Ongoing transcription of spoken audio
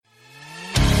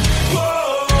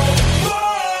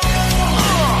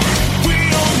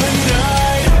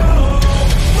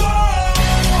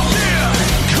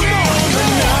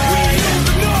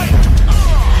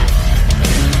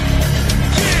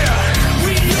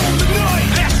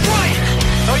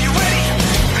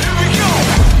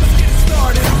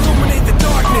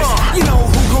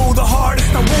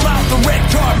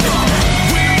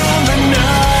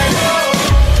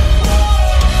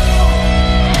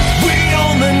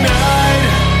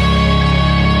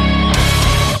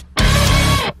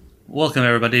Welcome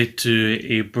everybody to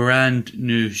a brand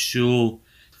new show.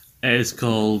 It is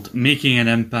called Making an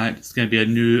Impact. It's going to be a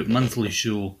new monthly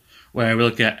show where we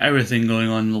look at everything going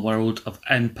on in the world of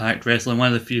Impact Wrestling.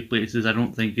 One of the few places I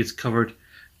don't think is covered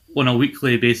on a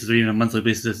weekly basis or even a monthly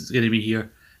basis. It's going to be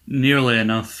here nearly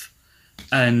enough.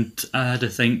 And I had to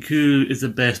think, who is the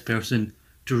best person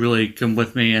to really come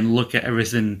with me and look at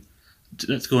everything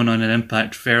that's going on in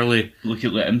Impact fairly. Look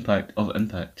at the impact of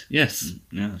Impact. Yes.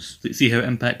 Yes. See how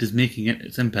Impact is making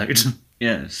its impact.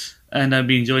 Yes. And I'm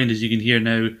being joined, as you can hear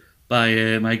now,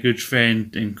 by my good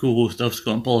friend and co-host of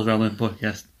Scott and Paul's Rambling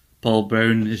Podcast, Paul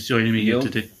Brown, is joining me here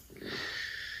today.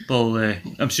 Paul,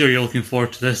 I'm sure you're looking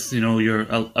forward to this. You know, you're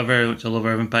a very much a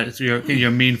lover of Impact. It's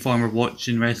your main form of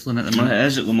watching wrestling at the moment. It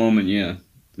is at the moment, yeah.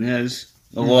 It is.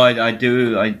 Although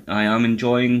I am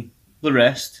enjoying the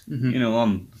rest. Mm-hmm. You know,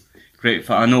 I'm great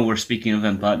fan. I know we're speaking of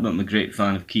Impact, but I'm a great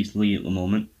fan of Keith Lee at the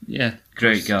moment. Yeah.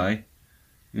 Great guy.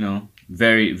 You know,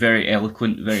 very, very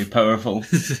eloquent, very powerful,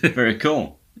 very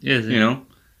cool. Yes. You know,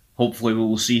 hopefully we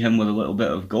will see him with a little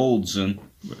bit of gold soon.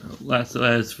 That's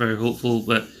very hopeful.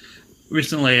 But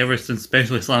recently, ever since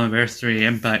especially Slammiversary,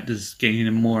 Impact is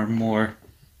gaining more and more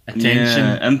attention.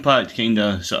 Yeah, Impact kind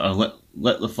of sort of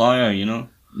lit the fire, you know.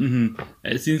 Mm-hmm.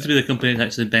 It seems to be the company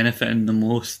that's actually benefiting the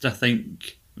most, I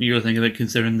think. You were thinking about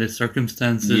considering the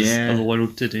circumstances of the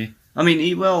world today. I mean,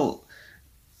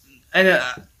 and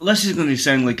this is going to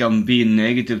sound like I'm being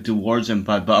negative towards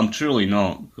Impact, but I'm truly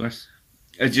not. Of course.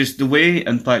 It's just the way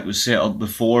Impact was set up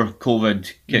before COVID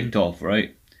kicked off,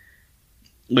 right?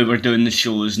 We were doing the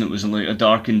shows and it was like a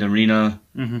darkened arena.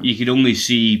 Mm-hmm. You could only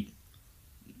see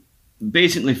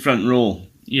basically front row.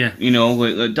 Yeah. You know,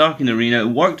 like the darkened arena.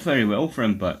 It worked very well for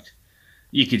Impact.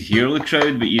 You could hear the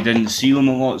crowd, but you didn't see them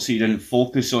a lot, so you didn't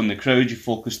focus on the crowd, you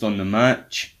focused on the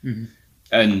match. Mm-hmm.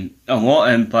 And a lot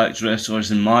of Impact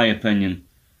wrestlers, in my opinion,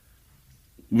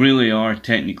 really are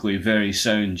technically very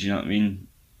sound, you know what I mean?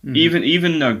 Mm-hmm.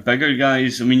 Even their bigger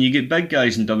guys, I mean, you get big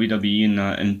guys in WWE and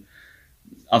that, and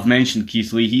I've mentioned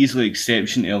Keith Lee, he's the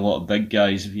exception to a lot of big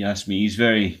guys, if you ask me. He's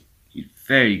very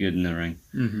good in the ring.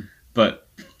 Mm-hmm. But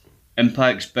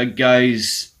Impact's big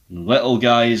guys, little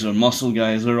guys or muscle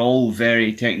guys, they're all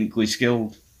very technically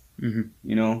skilled. Mm-hmm.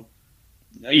 You know,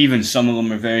 even some of them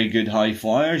are very good high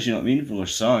flyers, you know what I mean, for their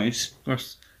size. Of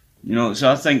course. You know, so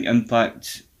I think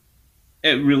Impact,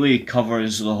 it really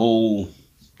covers the whole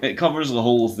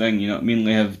thing, you know what I mean.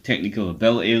 They have technical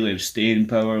ability, they have staying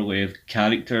power, they have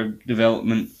character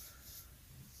development,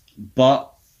 but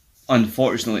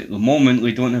unfortunately at the moment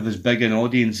we don't have as big an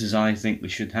audience as I think we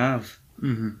should have.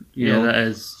 Mm-hmm. Yeah, that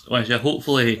is. Well,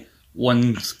 hopefully,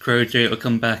 once crowds will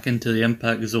come back into the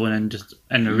Impact zone and just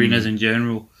in arenas in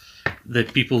general, the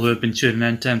people who have been tuning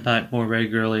into Impact more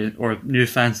regularly or new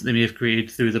fans that they may have created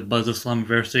through the buzz of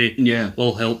Slammiversary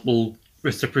will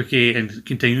reciprocate and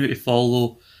continue to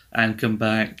follow and come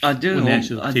back. I do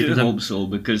hope so,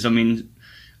 because I mean,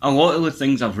 a lot of the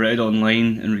things I've read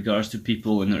online in regards to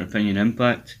people and their opinion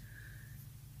Impact,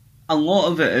 a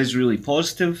lot of it is really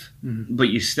positive, but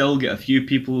you still get a few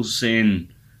people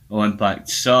saying, oh, Impact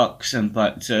sucks,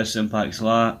 Impact this, Impact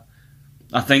that.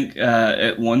 I think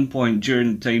at one point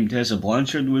during the time Tessa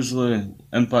Blanchard was the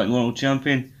Impact World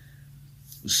Champion,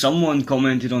 someone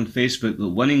commented on Facebook that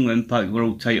winning the Impact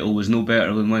World title was no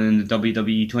better than winning the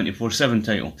WWE 24/7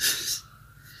 title.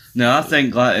 Now, I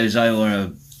think that is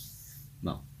either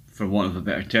for want of a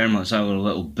better term, that's either a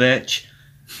little bitch,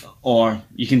 or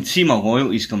you can see my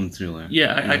loyalties coming through there.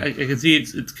 Yeah, I can see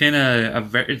it's kind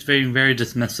of it's very, very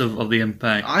dismissive of the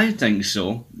Impact. I think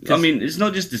so. I mean, it's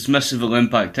not just dismissive of the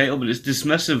Impact title, but it's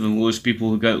dismissive of those people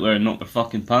who go out there and knock their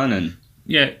fucking pan in.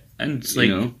 Yeah, and it's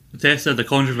like Tessa, the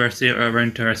controversy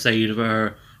around her side of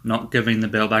her not giving the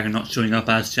belt back and not showing up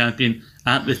as champion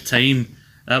at the time,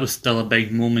 that was still a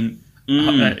big moment.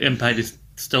 Impact is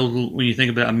still, when you think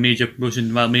about a major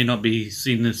promotion, while it may not be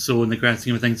seen as so in the grand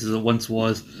scheme of things as it once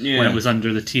was when it was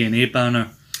under the TNA banner.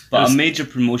 But a major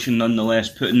promotion nonetheless,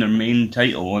 putting their main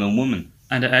title on a woman.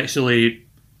 And it actually,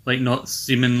 not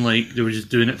seeming like they were just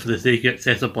doing it for the sake of it.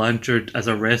 Tessa Blanchard as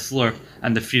a wrestler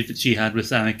and the feud that she had with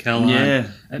Sami Callihan,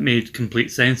 it made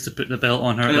complete sense to put the belt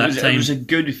on her at that time. It was a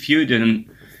good feud, and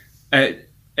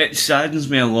it saddens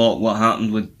me a lot what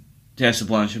happened with Tessa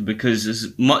Blanchard, because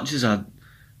as much as I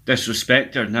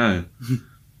disrespect her now,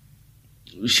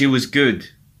 she was good.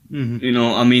 Mm-hmm. You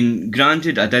know, I mean,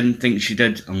 granted, I didn't think she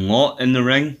did a lot in the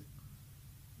ring,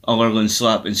 other than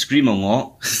slap and scream a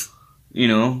lot. You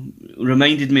know,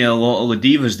 reminded me a lot of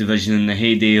the Divas division in the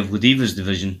heyday of the Divas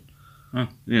division. Huh.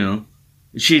 You know,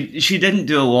 she didn't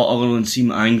do a lot other than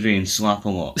seem angry and slap a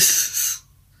lot.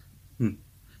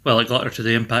 Well, it got her to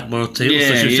the Impact World title,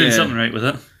 so she was doing something right with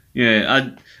it.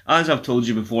 Yeah, as I've told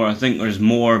you before, I think there's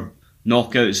more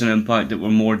knockouts in Impact that were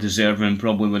more deserving and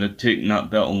probably would have taken that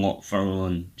belt a lot further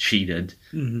than she did.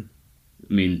 Mm-hmm.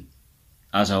 I mean,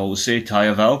 as I always say,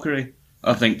 Taya Valkyrie.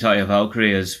 I think Taya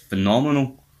Valkyrie is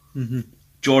phenomenal. Mm-hmm.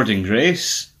 Jordan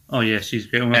Grace. Oh yeah, she's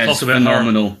great. We'll talk about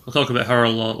phenomenal. We'll talk about her a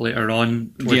lot later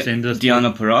on towards the end of this.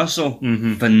 Deonna Purrazzo,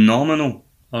 phenomenal.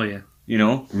 Oh yeah. You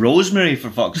know, Rosemary, for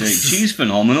fuck's sake, she's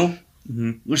phenomenal.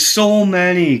 Mm-hmm. There's so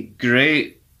many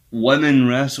great women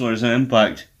wrestlers in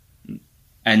Impact,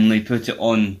 and they put it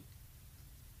on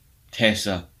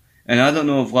Tessa. And I don't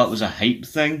know if that was a hype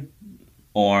thing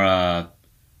or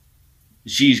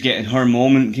she's getting her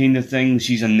moment kind of thing.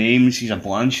 She's a name, she's a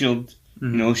Blanchard. You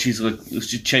know, she's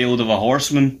a child of a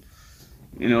horseman.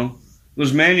 You know,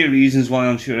 there's many reasons why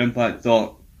I'm sure Impact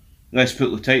thought, let's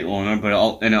put the title on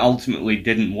her, and it ultimately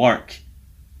didn't work.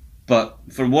 But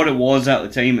for what it was at the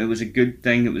time, it was a good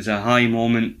thing. It was a high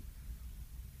moment.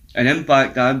 And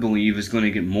Impact, I believe, is going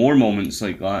to get more moments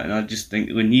like that. And I just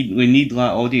think we need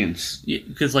that audience. Yeah,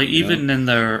 because like even in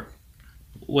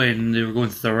when they were going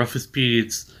through their roughest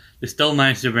periods, they still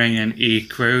managed to bring in a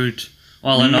crowd.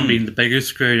 While it not being the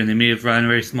biggest crowd, and they may have ran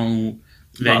very small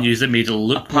venues that made it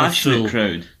look a passionate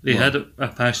crowd. They had a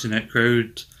passionate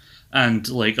crowd, and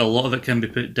like a lot of it can be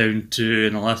put down to,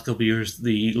 in the last couple of years,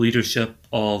 the leadership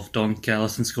of Don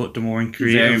Callis and Scott D'Amore in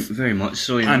creative, very much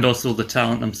so, yeah. And also the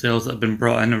talent themselves that have been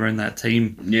brought in around that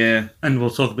time. Yeah, and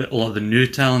we'll talk about a lot of the new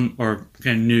talent or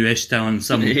kind of newish talent,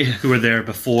 some who were there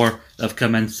before that have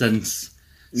come in since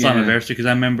Slammiversary. Because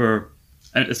I remember.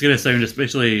 And it's going to sound,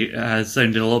 especially has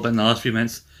sounded a little bit in the last few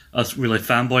minutes, us really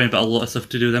fanboying about a lot of stuff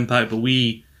to do with Impact, but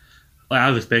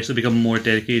I've especially become more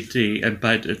dedicated to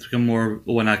Impact. It's become more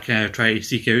when I kind of try to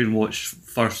seek out and watch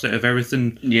first out of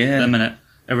everything. Yeah. At the minute,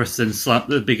 ever since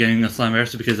the beginning of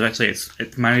Slammiversary, because actually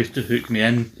it's managed to hook me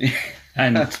in.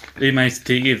 And they managed to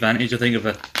take advantage, I think, of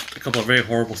a couple of very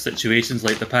horrible situations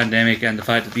like the pandemic and the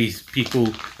fact that these people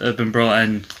that have been brought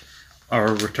in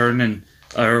are returning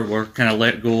or were kind of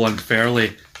let go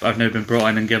unfairly, but have now been brought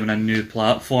in and given a new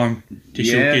platform to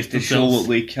showcase themselves. To show what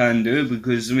they can do.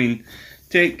 Because I mean,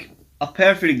 take a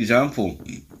perfect example,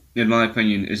 in my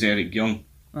opinion, is Eric Young.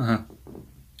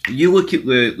 You look at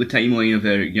the timeline of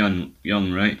Eric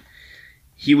Young, right?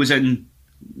 He was in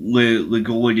the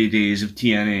glory days of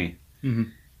TNA. Mm-hmm.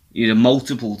 He's a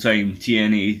multiple-time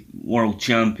TNA world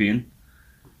champion.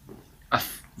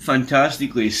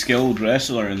 Fantastically skilled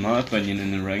wrestler, in my opinion,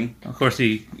 in the ring. Of course,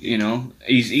 he's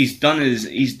done his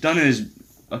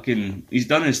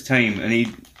time, and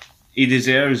he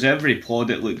deserves every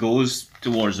plaudit that goes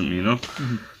towards him. You know,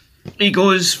 He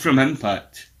goes from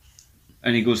Impact,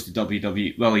 and he goes to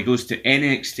WWE. Well, he goes to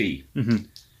NXT,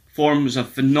 forms a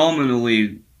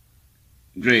phenomenally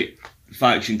great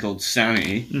faction called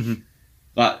Sanity.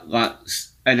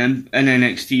 That's in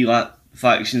NXT. That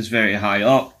faction's very high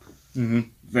up.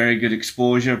 Very good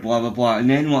exposure, blah blah blah, and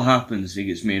then what happens? He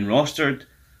gets main rostered,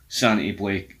 Sanity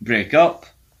break up,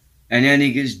 and then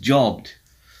he gets jobbed.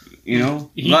 You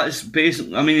know, that's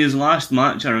basically. I mean, his last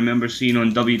match I remember seeing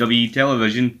on WWE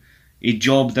television, he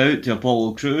jobbed out to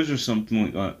Apollo Crews or something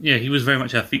like that. Yeah, he was very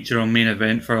much a feature on Main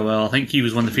Event for a while. I think he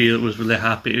was one of the few that was really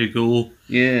happy to go.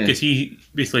 Yeah, because he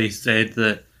basically said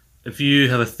that if you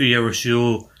have a 3-hour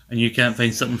show and you can't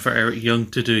find something for Eric Young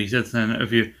to do, he said in an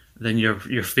interview, then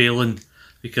you're failing.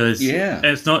 Because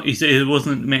it's not. He said it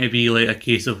wasn't meant to be like a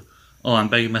case of, oh, I'm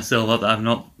bigging myself up that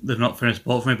they've not found a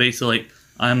spot for me. But it's like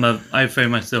I've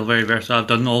found myself very versatile. I've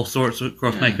done all sorts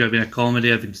across my career. I've been a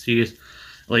comedy. I've been serious.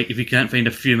 Like if you can't find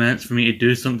a few minutes for me to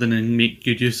do something and make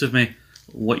good use of me,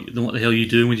 what the hell are you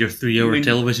doing with your 3-hour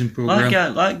television program?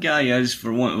 That guy is,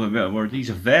 for want of a better word, he's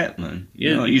a vet, man. Yeah,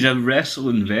 you know, he's a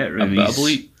wrestling veteran. I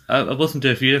believe I've listened to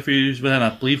a few interviews with him.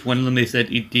 I believe one of them they said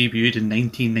he debuted in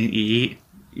 1998.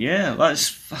 Yeah,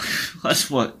 that's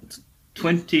what,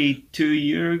 22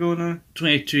 years ago now?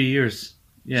 22 years,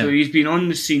 yeah. So he's been on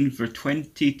the scene for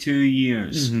 22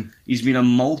 years. He's been a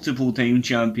multiple-time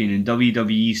champion, and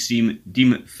WWE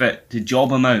deem it fit to job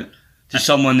him out to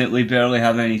someone that they barely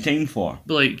have any time for.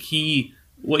 But like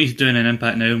what he's doing in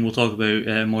Impact now, and we'll talk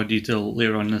about more detail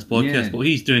later on in this podcast, but what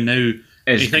he's doing now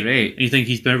is great. You think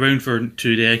he's been around for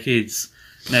 2 decades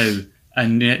now,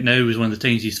 and now is one of the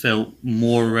times he's felt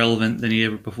more relevant than he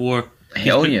ever before.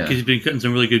 Hell yeah. Because he's been cutting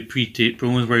some really good pre-tape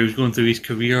promos where he was going through his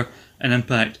career in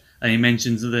Impact, and he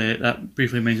mentions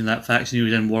briefly mentioned that faction he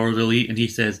was in, World Elite, and he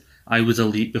says, I was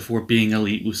elite before being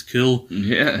elite was cool.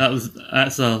 Yeah.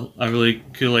 That's a really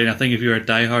cool line. I think if you're a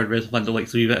diehard wrestling fan that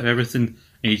likes a wee bit of everything,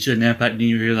 and you should in Impact and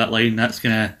you hear that line, that's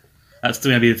gonna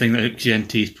be the thing that hooks you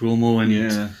into his promo,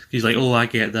 and he's like, oh, I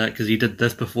get that, because he did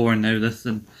this before and now this,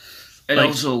 and And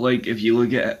also, like, if you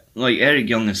look at, like, Eric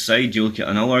Young aside, you look at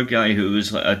another guy who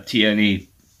was like a TNA,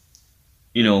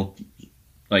 you know,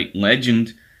 like,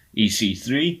 legend,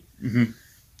 EC3. Mm-hmm.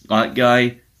 That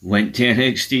guy went to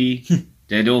NXT,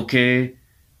 did okay,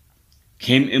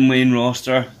 came to main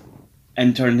roster,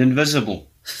 and turned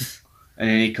invisible. And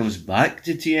then he comes back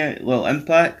to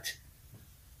Impact,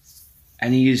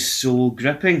 and he is so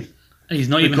gripping. He's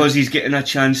not because he's getting a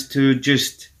chance to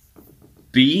just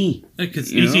be.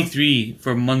 Because EC3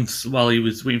 for months while he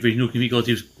was waiting for his no compete clause,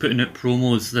 he was putting out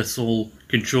promos. This whole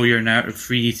control your narrative,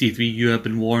 free EC3, you have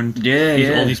been warned. All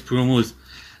these promos,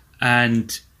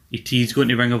 and he teased going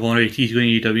to Ring of Honor, he teased going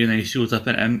to EW, and then he shows up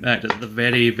in Impact at the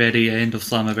very, very end of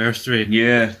Slammiversary.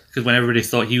 Yeah. Because when everybody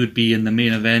thought he would be in the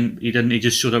main event, he didn't. He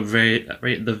just showed up right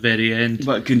at the very end.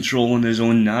 But controlling his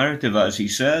own narrative, as he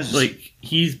says. Like,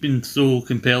 he's been so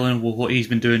compelling with what he's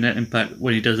been doing at Impact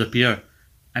when he does appear.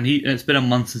 And it's been a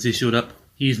month since he showed up.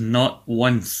 He's not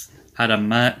once had a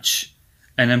match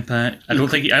in Impact. I don't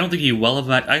think he will have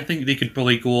that. I think they could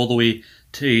probably go all the way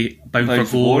to Bound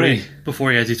for Glory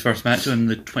before he has his first match on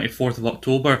the 24th of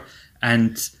October,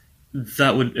 and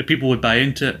people would buy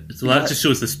into it. So that just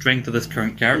shows the strength of this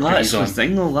current character. That's the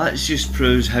thing, though. That just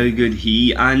proves how good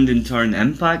he and in turn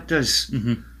Impact is,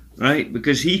 right?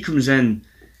 Because he comes in,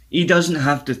 he doesn't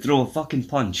have to throw a fucking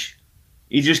punch.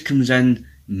 He just comes in,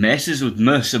 messes with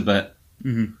Moose a bit,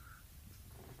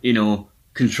 you know,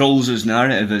 controls his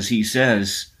narrative as he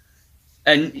says.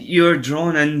 And you're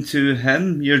drawn into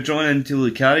him, you're drawn into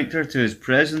the character, to his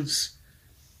presence.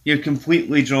 You're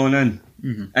completely drawn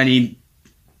in. And he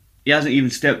hasn't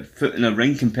even stepped foot in a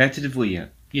ring competitively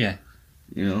yet. Yeah.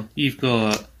 You know? You've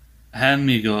got him,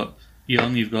 you've got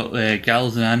Young, you've got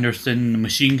Gallows and Anderson, the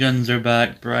Machine Guns are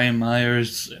back, Brian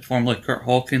Myers, formerly Kurt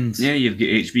Hawkins. Yeah, you've got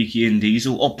HBK and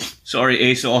Diesel. Oh, sorry,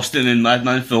 Ace Austin and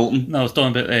Madman Fulton. No, I was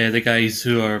talking about the guys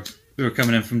who are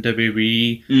coming in from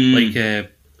WWE,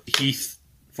 like Heath,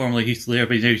 formerly Heath Slater,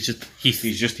 but now he's just Heath.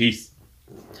 He's just Heath.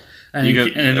 And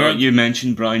you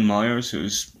mentioned Brian Myers,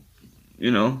 who's,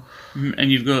 you know...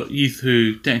 And you've got Heath,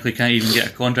 who technically can't even get a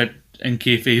contract in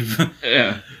kayfabe.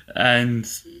 Yeah. And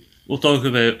we'll talk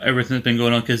about everything that's been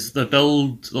going on, because the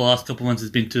build the last couple of months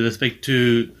has been to this big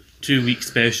two-week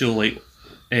special, like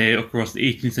across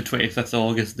the 18th and 25th of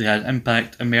August. They had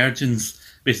Impact Emergence,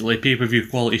 basically pay-per-view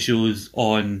quality shows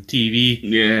on TV.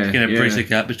 Yeah. To kind of bridge the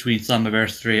gap between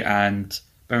Slammiversary and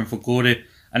Bound for Glory.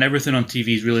 And everything on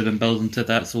TV's really been building to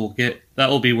that, so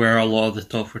that'll be where a lot of the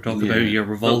talk we're talking about here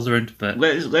revolves around. But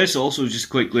let's also just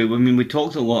quickly, I mean, we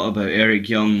talked a lot about Eric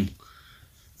Young,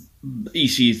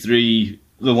 EC3,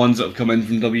 the ones that have come in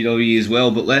from WWE as well,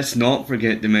 but let's not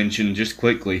forget to mention, just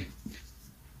quickly,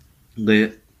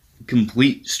 the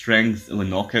complete strength of the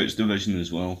Knockouts division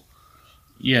as well.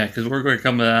 Yeah, because we're going to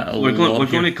come to that We're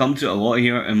going to come to it a lot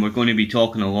here, and we're going to be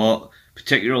talking a lot,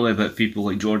 particularly about people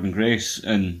like Jordan Grace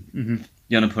and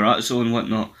Deonna Purrazzo and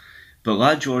whatnot. But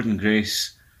that Jordan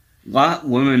Grace, that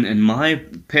woman, in my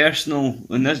personal,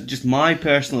 and that's just my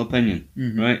personal opinion,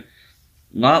 right?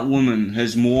 That woman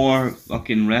has more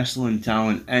fucking wrestling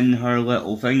talent in her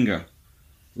little finger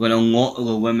than a lot of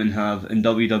the women have in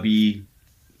WWE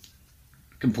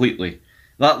completely.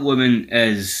 That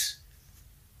woman's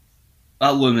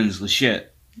the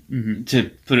shit.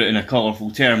 To put it in a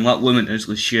colourful term, that woman is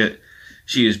the shit.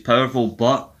 She is powerful,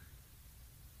 but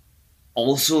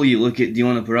also you look at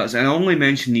Deonna Purrazzo, and I only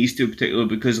mention these two in particular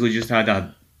because they just had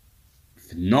a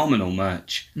phenomenal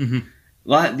match.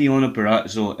 That Deonna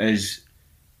Purrazzo is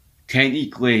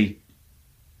technically,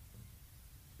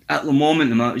 at the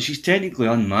moment, she's technically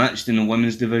unmatched in the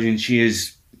women's division. She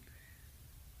is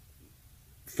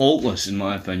faultless, in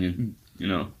my opinion. You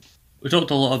know, we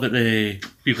talked a lot about the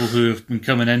people who have been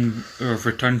coming in or have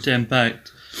returned to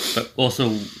Impact, but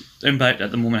also Impact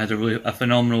at the moment has a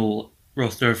phenomenal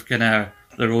roster of kind of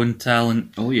their own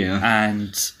talent. Oh yeah,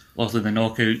 and also the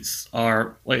Knockouts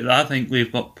are like, I think they've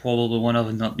got probably one of,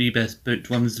 if not the best booked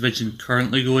women's division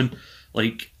currently going.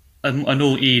 Like, I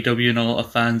know AEW in a lot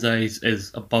of fans' eyes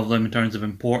is above them in terms of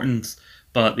importance,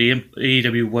 but the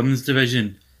AEW women's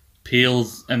division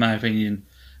pales, in my opinion,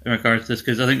 in regards to this,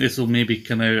 because I think this will maybe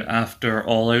come out after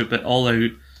All Out, but All Out,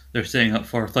 they're setting up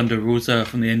for Thunder Rosa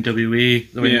from the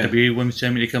NWA, the NWA Women's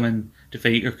Champion, to come in to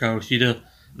fight Hikaru Shida.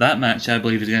 That match, I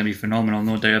believe, is going to be phenomenal,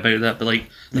 no doubt about that. But like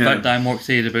the fact that I'm more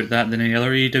excited about that than any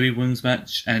other AEW Women's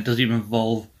match, and it doesn't even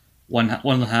involve one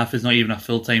and a half is not even a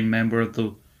full-time member of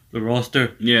the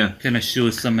roster, kind of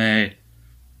shows some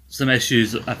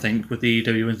issues, I think, with the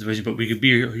AEW Women's division. But we could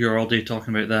be here all day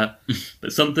talking about that.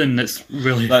 But something that's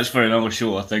for another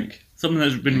show, I think. Something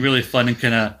that's been really fun and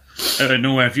kind of out of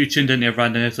nowhere. If you tuned into a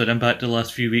random episode of Impact the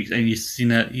last few weeks and you've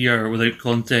seen it here without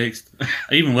context,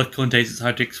 even with context, it's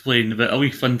hard to explain. But a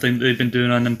wee fun thing that they've been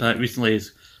doing on Impact recently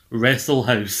is Wrestle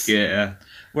House. Yeah.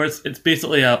 Where it's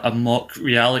basically a mock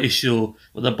reality show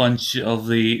with a bunch of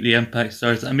the Impact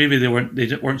stars, and maybe they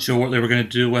weren't sure what they were going to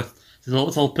do with. So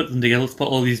let's all put them together. Let's put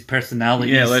all these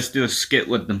personalities. Yeah, let's do a skit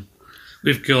with them.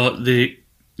 We've got the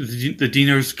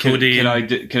Deaners, Cody.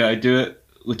 Can I do it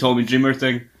with Tommy Dreamer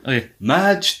thing? Okay.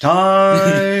 Match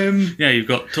time. Yeah, you've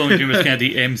got Tommy Dreamer's kind of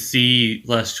the MC /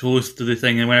 host of the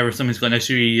thing, and whenever someone's got an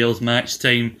issue, he yells match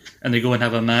time, and they go and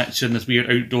have a match in this weird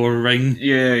outdoor ring.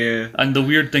 Yeah. And the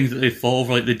weird things that they fought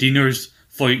over, like the Deaners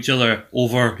fight each other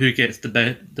over who gets the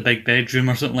big bedroom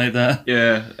or something like that.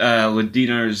 Yeah, the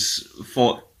Deaners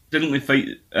fought. Didn't they fight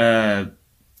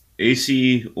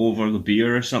AC over the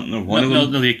beer or something? Or one of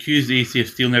them? No, they accused AC of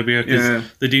stealing their beer because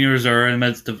the Deaners are in the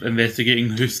midst of investigating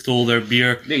who stole their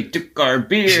beer. They took our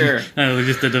beer. And they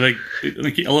just did a big.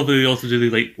 I love how they also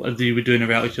do what they would do in a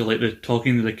reality show, like the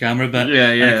talking to the camera bit.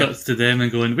 Yeah. And it cuts to them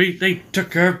and going, "Wait, they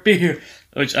took our beer."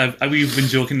 Which we've been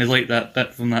joking is like that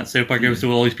bit from that South Park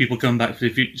episode. All these people come back to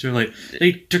the future, like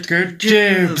they took our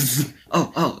jibs.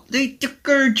 Oh, they took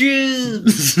our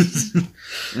jibs.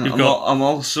 I'm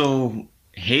also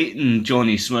hating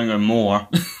Johnny Swinger more.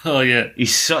 Oh yeah,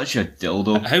 he's such a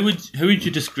dildo. How would you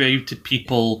describe to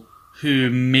people who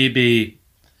maybe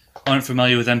aren't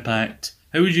familiar with Impact?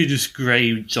 How would you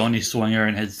describe Johnny Swinger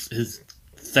and his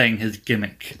thing, his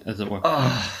gimmick, as it were?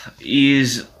 He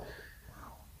is.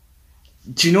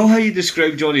 Do you know how you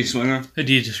describe Johnny Swinger? How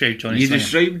do you describe Johnny Swinger? You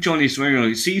describe Johnny Swinger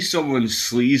like, see someone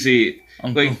sleazy,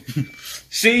 Uncle. like,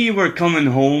 say you were coming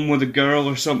home with a girl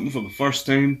or something for the first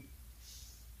time,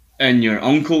 and your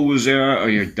uncle was there or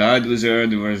your dad was there,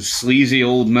 and there was a sleazy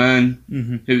old man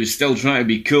who was still trying to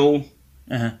be cool.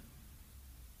 Uh-huh.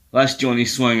 That's Johnny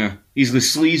Swinger. He's the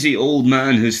sleazy old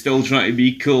man who's still trying to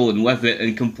be cool and with it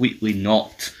and completely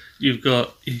not. You've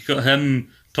got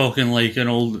him talking like an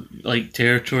old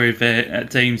territory vet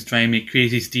at times, trying to make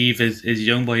Crazy Steve his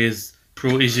young boy, his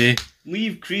protege.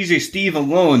 Leave Crazy Steve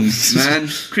alone, man.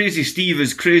 Crazy Steve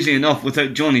is crazy enough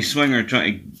without Johnny Swinger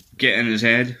trying to get in his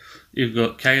head. You've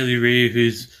got Kylie Ray,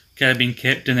 who's kind of been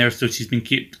kept in there, so she's been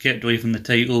kept away from the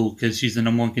title because she's the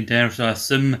number one contender. So I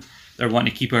assume they're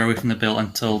wanting to keep her away from the belt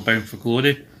until Bound for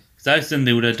Glory. Because I assume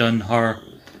they would have done her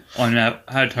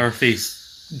had her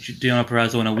face Deonna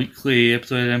Purrazzo on a weekly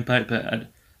episode of Impact, but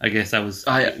I guess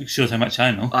it shows how much I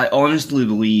know. I honestly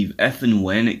believe if and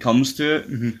when it comes to it,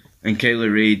 and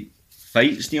Kylie Ray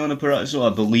fights Deonna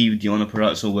Purrazzo, I believe Deonna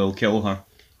Purrazzo will kill her.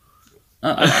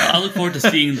 I look forward to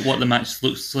seeing what the match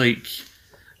looks like,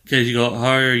 because you got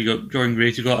her, you got Jordan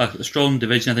Grace, you got a strong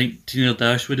division. I think Tina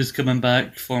Dashwood is coming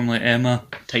back, formerly Emma.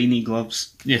 Tiny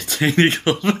gloves. Yes, tiny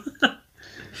gloves.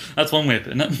 That's one way of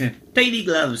putting it. Yeah. Tiny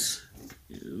gloves.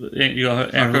 You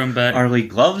got her coming back. Are they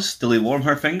gloves? Do they warm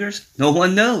her fingers? No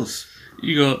one knows.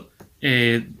 You got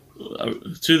two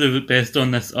of the best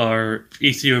on this are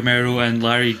AC Romero and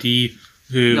Larry D,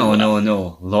 who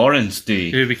No, Lawrence D,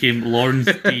 who became Lawrence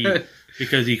D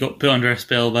because he got put under a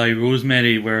spell by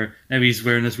Rosemary, where now he's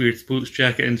wearing this weird sports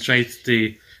jacket and tries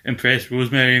to impress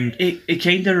Rosemary. And it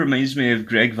kind of reminds me of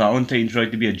Greg Valentine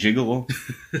tried to be a gigolo.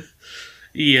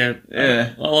 Yeah.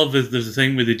 I love this. There's a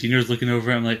thing with the Deaners looking over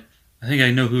it. I'm like, I think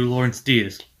I know who Lawrence D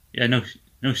is. Yeah, no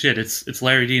shit. It's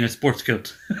Larry D in a sports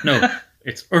coat. No,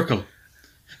 it's Urkel.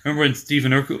 Remember when Steve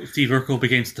Urkel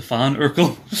became Stefan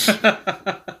Urkel?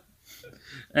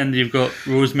 And you've got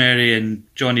Rosemary and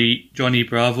Johnny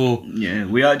Bravo. Yeah,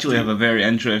 we actually have a very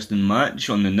interesting match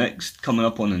coming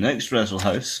up on the next Wrestle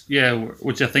House. Yeah,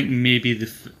 which I think maybe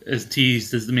is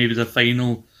teased as maybe the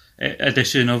final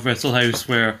edition of Wrestle House,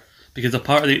 because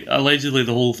allegedly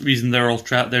the whole reason they're all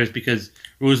trapped there is because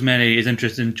Rosemary is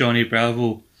interested in Johnny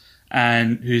Bravo,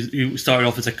 and who started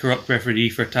off as a corrupt referee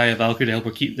for Taya Valkyrie to help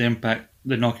her keep the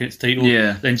Knockouts title.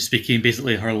 Yeah. Then just became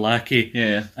basically her lackey.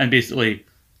 Yeah. And basically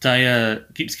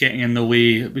Taya keeps getting in the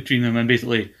way between them, and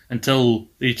basically until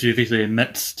they two basically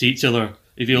admit to each other,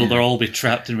 they feel they'll all be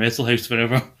trapped in Wrestle House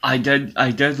forever. I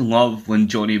did love when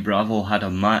Johnny Bravo had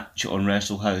a match on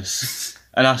Wrestle House,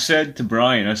 and I said to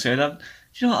Brian,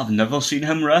 I've never seen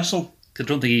him wrestle. I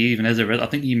don't think he even is I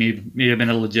think he may have been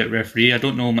a legit referee. I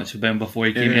don't know much about him before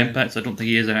he came to Impact, so I don't think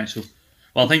he is an actual.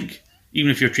 Well, I think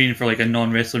even if you're training for like a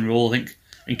non-wrestling role, I think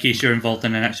in case you're involved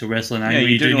in an actual wrestling angle,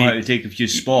 you do know how to take a few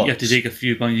spots. You have to take a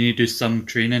few, but you need to do some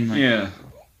training. I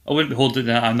wouldn't be holding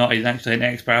that. I'm not actually an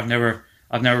expert. I've never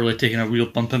really taken a real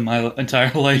bump in my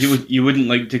entire life. You wouldn't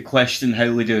like to question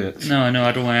how we do it. No,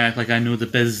 I don't want to act like I know the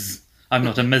biz. I'm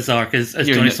not a Mizark as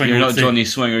Johnny Swinger. You're not Johnny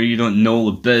Swinger. You don't know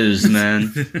the biz,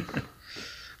 man.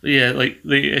 Yeah, like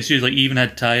the issues, like even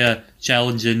had Taya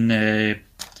challenging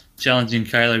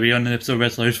Kylie Rae on an episode of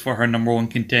Wrestle House for her number one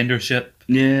contendership.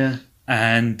 Yeah.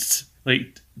 And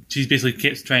like she's basically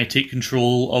keeps trying to take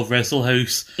control of Wrestle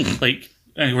House, like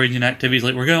arranging activities.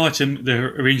 Like we're gonna watch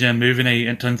they're arranging a movie night,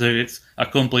 and it turns out it's a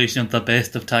compilation of the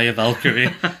best of Taya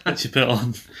Valkyrie that she put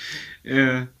on.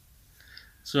 Yeah.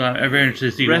 So I'm very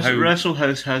interested to see how Wrestle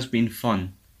House has been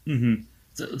fun. Mm-hmm.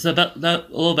 So that a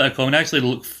little bit of comment. I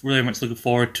actually really much looking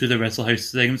forward to the Wrestle House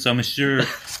segment. So I'm sure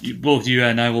both you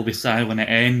and I will be sad when it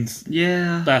ends.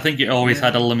 Yeah. But I think it always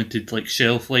had a limited like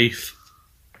shelf life.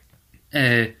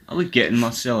 I would get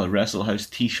myself a Wrestle House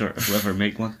T-shirt if we ever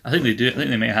make one. I think they do. I think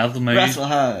they might have them. Wrestle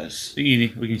House. We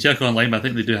can check online, but I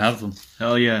think they do have them.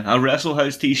 Hell yeah! A Wrestle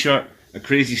House T-shirt, a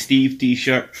Crazy Steve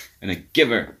T-shirt, and a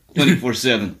Giver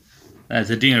 24/7. That's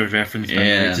a Dino reference,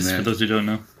 yeah, just man. for those who don't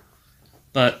know.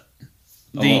 But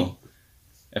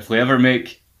if we ever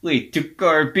make Lee took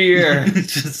our beer,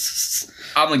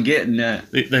 I'm getting that.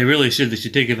 They really should. They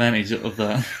should take advantage of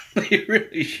that. They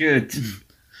really should.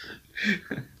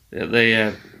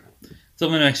 They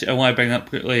something actually I want to bring up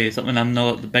quickly. Something I'm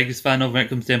not the biggest fan of when it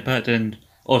comes to Impact, and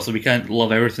also we can't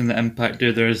love everything that Impact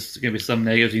do. There's going to be some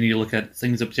negatives. You need to look at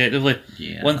things objectively.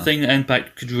 Yeah. One thing that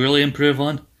Impact could really improve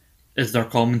on is their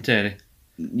commentary.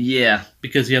 Yeah.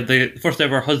 Because you have the first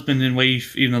ever husband and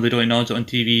wife, even though they don't acknowledge it on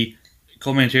TV,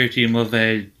 commentary team of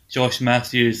Josh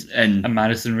Matthews and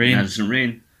Madison Rayne. Madison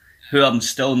Rayne, who I'm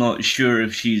still not sure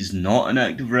if she's not an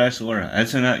active wrestler or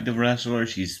is an active wrestler.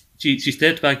 She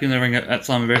stepped back in the ring at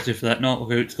Slammiversary for that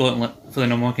knockout Scotland for the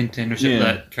number one contendership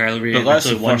that Kylie Rae. But that's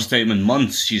the first time in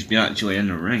months she's been actually in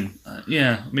the ring.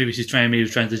 Maybe she's trying to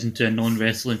transition to a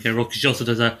non-wrestling kind of role. She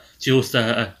also she hosts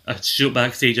a show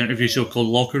backstage interview show called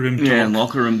Locker Room Talk. Yeah,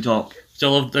 Locker Room Talk. So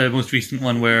I loved the most recent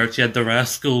one where she had the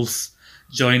Rascals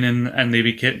join in and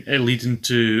they kept leading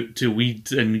to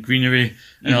weed and greenery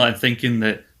and all that, thinking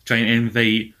that trying to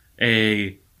invite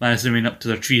Madison Rayne up to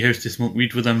their treehouse to smoke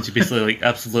weed with them. She basically like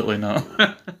absolutely not.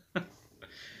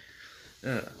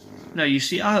 No, you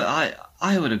see, I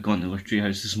would have gone to their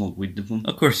treehouse to smoke weed with them.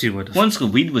 Of course you would have. Once the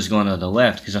weed was gone, I'd have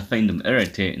left because I find them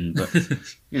irritating. But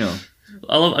you know,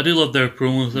 I do love their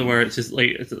promos where it's just like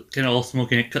it's kind of all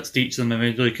smoking. It cuts to each of them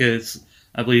eventually because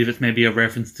I believe it's maybe a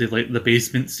reference to like the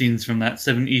basement scenes from that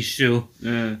 70s show,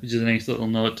 which is a nice little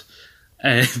nod.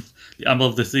 I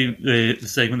love the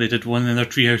segment they did one in their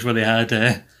treehouse where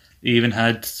they even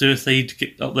had Suicide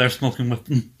up there smoking with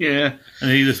them. Yeah. And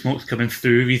the smoke's coming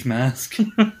through his mask.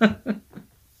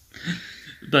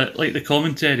 But like the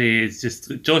commentary is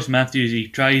just Josh Matthews, he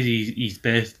tries his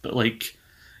best, but like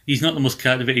he's not the most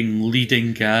captivating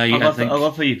leading guy. I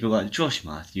love how you feel like Josh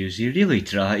Matthews, he really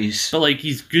tries. But like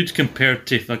he's good compared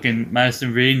to fucking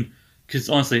Madison Rayne. Because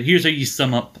honestly, here's how you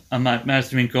sum up a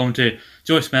Madison Rayne commentary.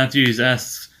 Josh Matthews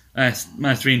asks Madison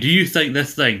Rayne, "Do you think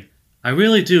this thing?" "I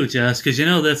really do, Josh, because you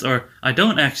know this," or "I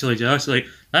don't actually, Josh." Like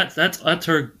that's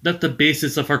the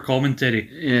basis of her commentary.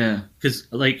 Yeah. Because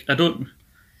like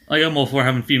I'm all for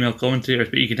having female commentators,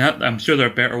 but you can have. I'm sure there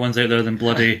are better ones out there than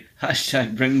bloody.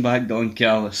 # bring back Don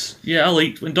Callis. Yeah, I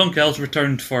liked when Don Callis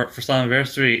returned for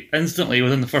Slammiversary. Instantly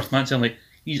within the first match, I'm like,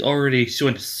 he's already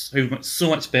shown so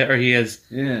much better he is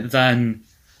than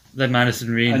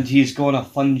Madison Rayne. And he's got a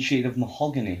fun shade of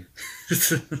mahogany.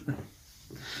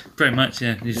 Pretty much,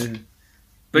 yeah.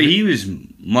 But he was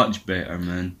much better,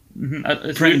 man.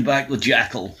 Bring back the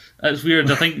Jackal. It's weird.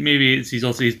 I think maybe he's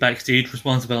also his backstage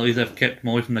responsibilities have kept him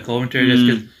away from the commentary.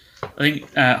 Because I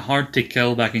think Hard to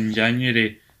Kill back in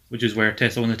January, which is where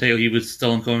Tessa won the title, he was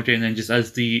still on commentary, and then just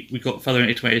as we got further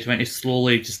into 2020,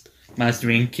 slowly just Madison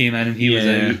Rayne came in and he was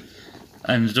out.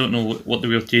 And I don't know what the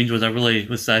real change was. I really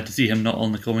was sad to see him not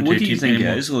on the commentary team anymore. What do you think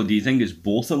it is, though? Do you think it's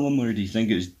both of them, or do you think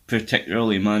it's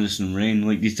particularly Madison Rayne?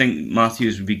 Like, do you think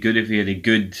Matthews would be good if he had a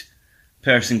good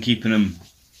person keeping him,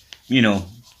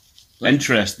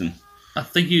 interesting? I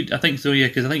think so, yeah,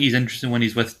 because I think he's interesting when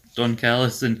he's with Don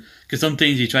Callis, and because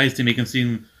sometimes he tries to make him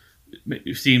seem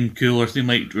cool or seem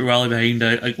like rally behind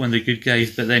like one of the good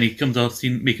guys, but then he comes off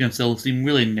making himself seem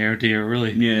really nerdy or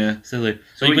really silly.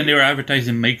 So like when they were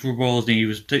advertising micro balls and he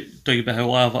was talking about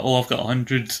how I've got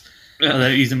hundreds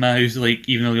that he's in my house, like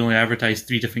even though they only advertised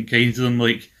 3 different kinds of them,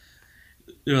 like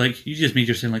they're like, you just made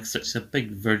yourself like such a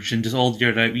big virgin, just all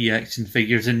your wee action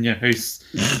figures in your house.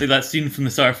 Like that scene from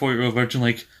the start of 40-Year-Old Virgin,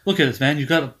 like, look at this, man, you've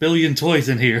got 1 billion toys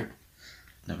in here.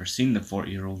 Never seen the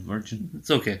 40-Year-Old Virgin.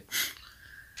 It's okay.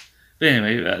 But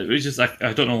anyway, it was just,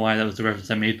 I don't know why that was the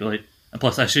reference I made, but like, and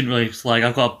plus I shouldn't really slag,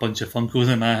 I've got a bunch of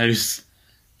Funkos in my house,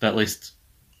 but at least,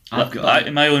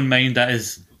 in my own mind, that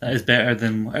is better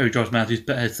than how George Matthews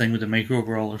put his thing with the micro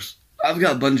brawlers. I've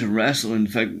got a bunch of wrestling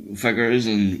figures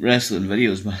and wrestling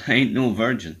videos, but I ain't no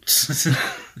virgin.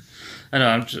 I know.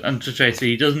 I'm just trying to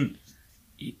say he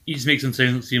just makes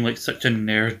him seem like such a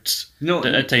nerd. No,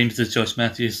 at times, as Josh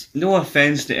Matthews. No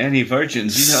offense to any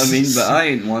virgins, you know what I mean, but I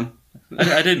ain't one.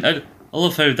 I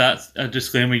love how that's a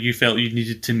disclaimer you felt you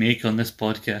needed to make on this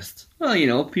podcast. Well, you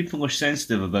know, people are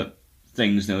sensitive about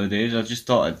things nowadays. I just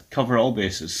thought I'd cover all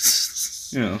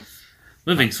bases. You know.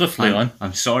 Moving swiftly on.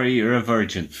 I'm sorry you're a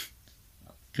virgin.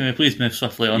 Can we please move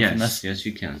swiftly on from this? Yes,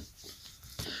 you can.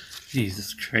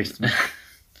 Jesus Christ, man.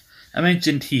 I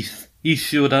mentioned Heath. He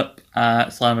showed up at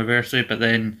Slammiversary, but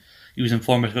then he was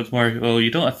informed by Scott Moore, well,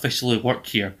 you don't officially work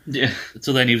here. Yeah.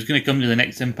 So then he was going to come to the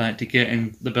next Impact to get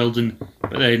in the building,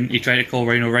 but then he tried to call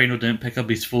Rhino. Rhino didn't pick up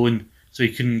his phone, so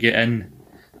he couldn't get in.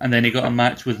 And then he got a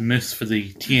match with Moose for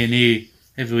the TNA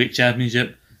Heavyweight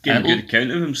Championship. Getting a good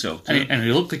account of himself, too. And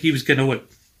he looked like he was going to win.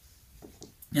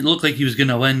 It looked like he was going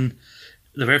to win.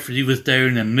 The referee was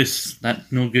down, and Moose,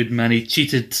 that no good man, he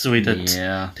cheated, so he did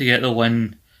to get the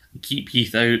win and keep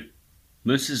Heath out.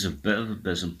 Moose is a bit of a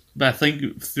bism. But I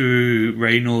think through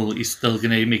Rhino, he's still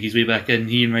going to make his way back in.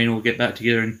 He and Rhino will get back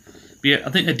together and be, I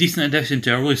think, a decent addition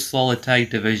to a really solid tag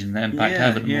division that Impact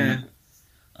have at the moment.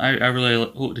 I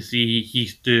really hope to see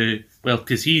Heath do well,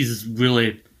 because he's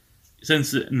really,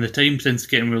 in the time since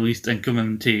getting released and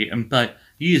coming to Impact,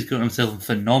 he's got himself in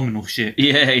phenomenal shape.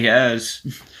 Yeah, he has.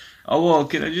 Oh, well,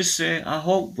 can I just say, I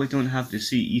hope we don't have to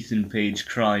see Ethan Page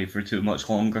cry for too much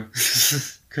longer.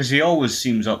 Because he always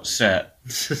seems upset.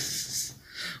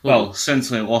 Well, since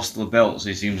he lost the belts,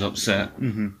 he seems upset.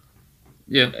 Mm-hmm.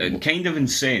 Yeah. Kind of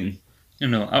insane. You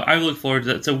know, I look forward to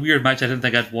that. It's a weird match. I didn't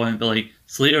think I'd want it, but like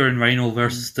Slater and Rhino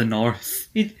versus the North.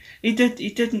 He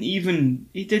didn't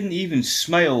even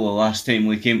smile the last time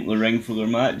we came to the ring for their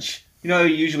match. You know how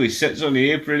he usually sits on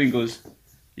the apron and goes,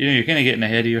 you know, you're kind of getting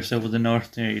ahead of yourself with the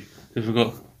North, because we've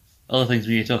got other things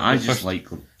we need to talk about. I just like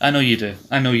them. I know you do.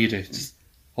 Just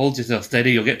hold yourself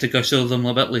steady. You'll get to gush over them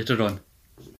a bit later on.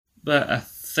 But I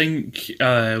think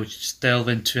we should just delve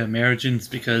into Emergence,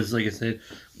 because, like I said,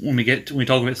 when we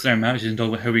talk about certain matches and talk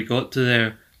about how we got to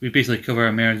there, we basically cover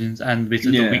Emergence and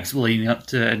basically the weeks leading up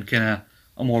to it in kind of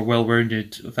a more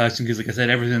well-rounded fashion. Because, like I said,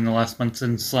 everything in the last month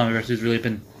since Slammiversary has really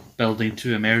been building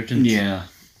to Emergence. Yeah.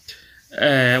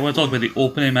 I want to talk about the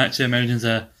opening match of Emergence.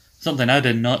 Something I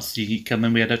did not see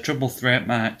coming. We had a triple threat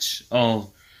match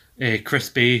of Chris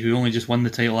Bay, who only just won the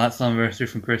title at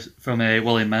Slammiversary from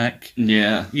Willie Mack.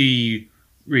 Yeah. He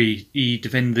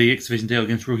defended the X Division title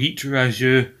against Rohit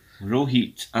Raju.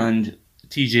 Rohit and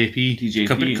TJP.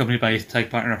 Accompanied by his tag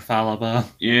partner Falaba.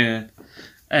 Yeah.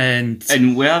 And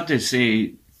we have to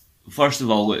say, first of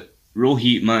all, that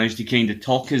Rohit managed to kind of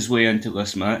talk his way into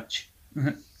this match.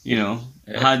 You know,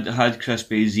 had Chris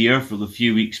Bay's ear for the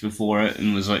few weeks before it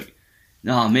and was like,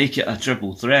 nah, make it a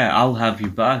triple threat. I'll have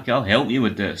you back. I'll help you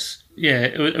with this. Yeah,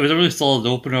 it was a really solid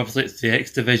opener. Obviously, it's the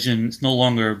X Division. It's no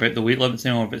longer about the weight limits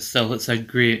anymore, but still, it's a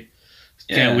great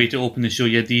kind of way to open the show.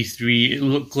 You had these three. It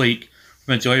looked like, for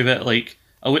the majority of it, like,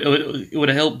 it would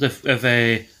have helped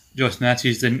if Josh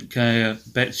Matthews didn't kind of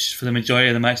bitch for the majority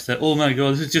of the match that, oh my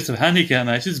god, this is just a handicap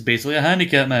match. This is basically a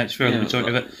handicap match for the majority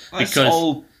of it.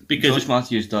 Because Josh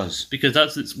Matthews does. Because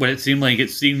that's what it seemed like. It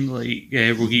seemed like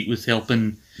Rohit was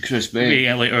helping Chris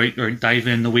Bay. Or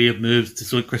diving in the way of moves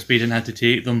so Chris Bay didn't have to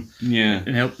take them. Yeah.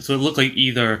 And help. So it looked like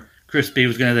either Chris Bay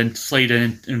was going to then slide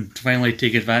in and finally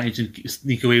take advantage and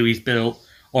sneak away with his belt,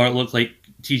 or it looked like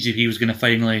TJP was going to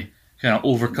finally kind of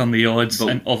overcome the odds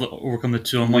and overcome the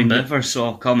 2-on-1 bit. We never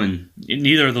saw coming.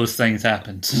 Neither of those things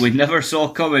happened. We never saw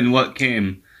coming what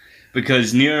came.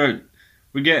 Because we're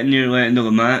getting near the end of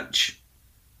the match.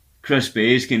 Chris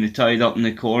Bay's kind of tied up in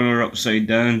the corner, upside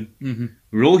down. Mm-hmm.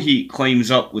 Rohit climbs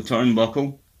up the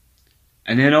turnbuckle,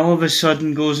 and then all of a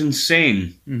sudden goes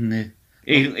insane. Mm-hmm.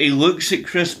 He looks at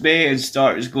Chris Bay and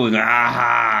starts going,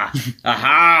 aha,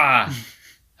 aha,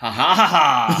 ha ha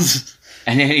ha,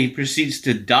 and then he proceeds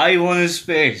to dive on his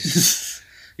face.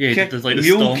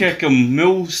 Mule kick him,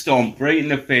 mule stomp right in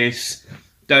the face,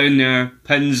 down there,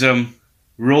 pins him.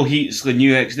 Rohit's the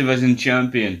new X Division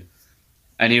champion.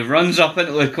 And he runs up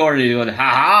into the corner going,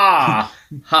 ha-ha,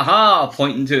 ha-ha,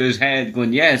 pointing to his head,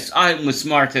 going, yes, I'm the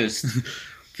smartest.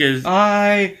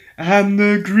 I am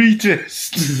the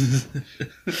greatest.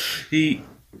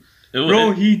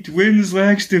 Rohit wins the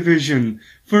X Division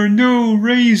for no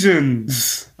reason.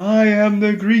 I am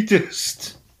the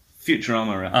greatest.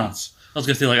 Futurama reference. I was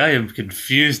going to say, I am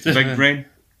confused. Big brain.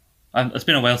 It's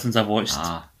been a while since I've watched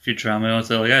Futurama.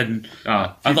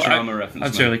 Futurama reference.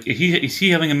 I'm sorry, is he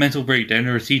having a mental breakdown,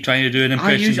 or is he trying to do an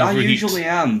impression of Rohit? I usually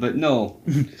am, but no.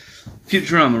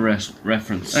 Futurama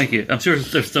reference. Thank you. I'm sure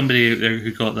there's somebody out there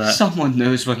who got that. Someone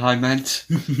knows what I meant.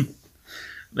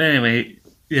 But anyway,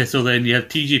 yeah, so then you have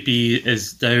TJP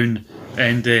is down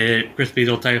and Chris Bay's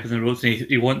all tied up in the ropes and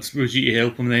he wants Roji to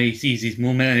help him, and then he sees his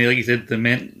moment and like you said, the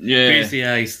crazy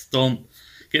eye stomp,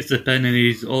 gets the pin and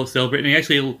he's all celebrating.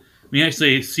 When you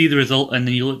actually see the result and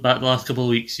then you look back the last couple of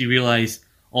weeks, you realise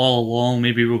all along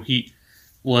maybe Rohit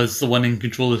was the one in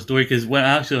control of the story, because what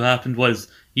actually happened was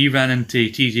he ran into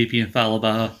TJP and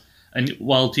Falaba, and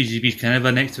while TJP's kind of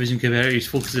an X Division competitor, he's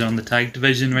focusing on the tag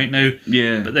division right now.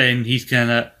 Yeah. But then he was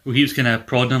kind of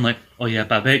prodding him like, oh yeah,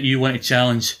 but I bet you want to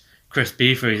challenge Chris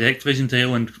Bay for his X Division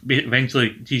title, and eventually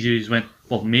TJP just went,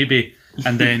 well, maybe.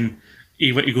 And then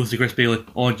he goes to Chris Bay like,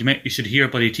 oh, you should hear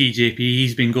about TJP.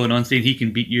 He's been going on saying he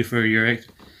can beat you for your X.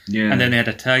 Yeah. And then they had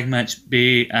a tag match,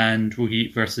 Bay and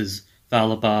Rohit versus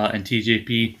Falaba and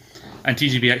TJP. And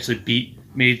TJP actually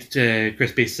made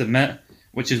Chris Bay submit,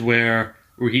 which is where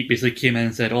Rohit basically came in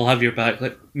and said, I'll have your back,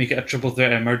 make it a triple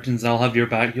threat emergence, I'll have your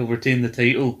back, you'll retain the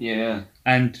title. Yeah.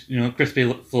 And, Chris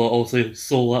Bay thought also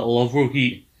so little of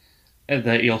Rohit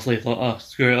that he also thought, oh,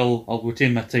 screw it, I'll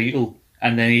retain my title.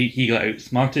 And then he got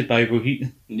outsmarted by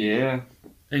Rohit. Yeah.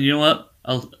 And you know what?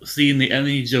 I'll see in the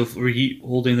image of Rohit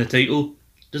holding the title.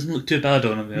 Doesn't look too bad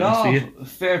on him, to be honest with you.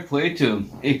 Fair play to him.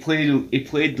 He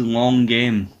played the long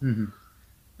game. Mm-hmm.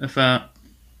 If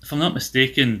I'm not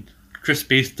mistaken, Chris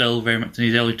Bay's still very much in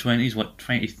his early 20s,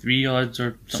 23 odds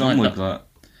or something like that.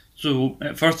 So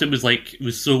at first it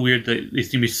was so weird that they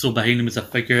seemed to be so behind him as a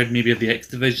figurehead, maybe of the X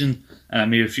Division,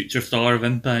 and maybe a future star of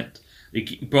Impact. They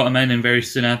brought him in, and very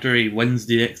soon after he wins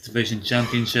the X Division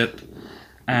Championship,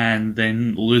 and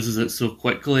then loses it so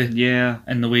quickly. Yeah.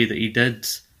 In the way that he did.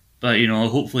 But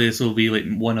hopefully this will be like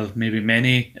one of maybe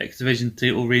many X Division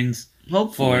title reigns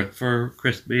for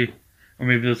Chris Bay. Or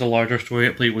maybe there's a larger story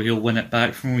at play where he'll win it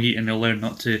back from Rohit and he'll learn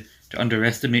not to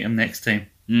underestimate him next time.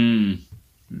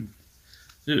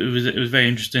 It was very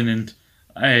interesting, and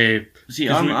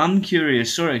I'm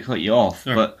curious. Sorry to cut you off,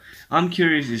 sure. But I'm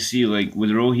curious to see with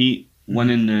Rohit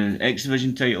winning the X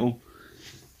Division title.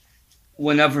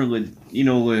 Whenever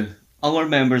the other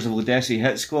members of Ledesi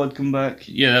Hit Squad come back.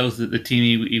 Yeah, that was the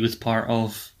team he was part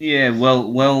of. Yeah,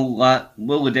 will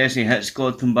Ledesi Hit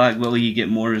Squad come back? Will he get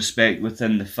more respect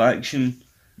within the faction?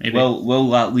 Maybe. Will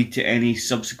that lead to any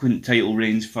subsequent title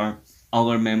reigns for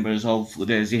other members of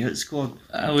Ledesi Hit Squad?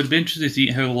 I would be interested to see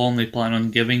how long they plan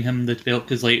on giving him the belt,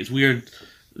 because it's weird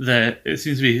that it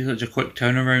seems to be such a quick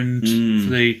turnaround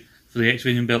for the X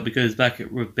Division belt, because back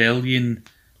at Rebellion,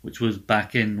 which was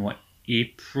back in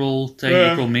April,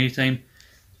 May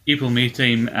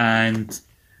time, and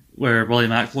where Willie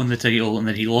Mack won the title, and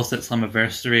then he lost it at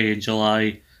Slammiversary in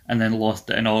July, and then lost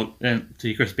it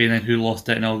to Chris Bay, and then who lost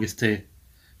it in August to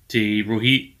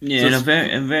Rohit. Yeah, so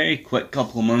in a very quick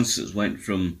couple of months, it went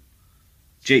from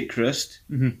Jake Crist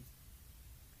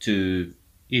to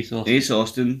Ace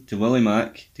Austin to Willie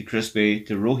Mack to Chris Bay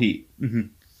to Rohit. Mm-hmm.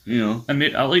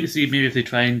 I'd like to see maybe if they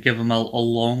try and give him a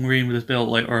long reign with his belt,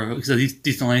 or because he's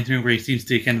decent line to me where he seems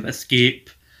to kind of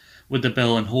escape with the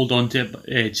belt and hold on to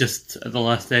it just at the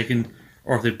last second,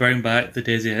 or if they bring back the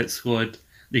Desi Hit Squad,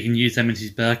 they can use him as his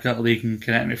backup, or they can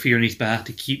kind of interfere on his behalf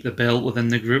to keep the belt within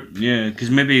the group. Yeah, because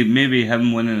maybe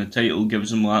him winning a title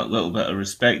gives him that little bit of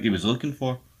respect he was looking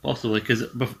for. Possibly, because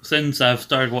since I've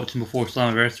started watching before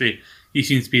Slammiversary, he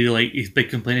seems to be his big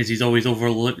complaint is he's always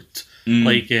overlooked.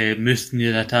 Moose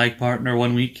needed a tag partner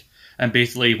one week, and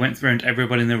basically went around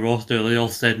everybody in the roster. They all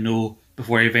said no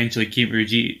before he eventually came to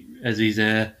Rohit as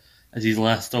his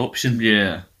last option.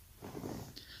 Yeah.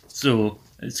 So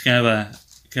it's kind of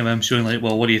him showing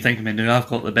well, what do you think of me now? I've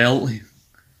got the belt.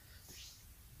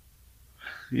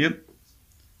 Yep.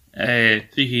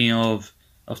 Speaking of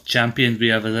champions, we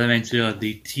have, as I mentioned,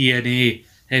 the TNA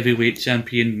heavyweight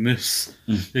champion Moose,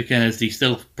 who kind of is the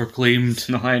self-proclaimed.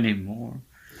 Not anymore.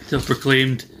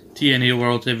 Self-proclaimed TNA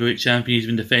World Heavyweight Champion. He's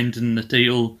been defending the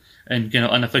title in kind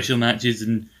of unofficial matches,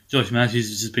 and Josh Matthews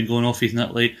has just been going off his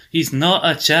nut he's not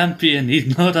a champion.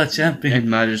 He's not a champion. And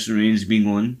Madison Rain's been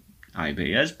going, I bet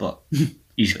he is, but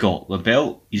he's got the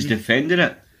belt. He's defended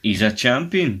it. He's a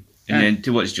champion. And then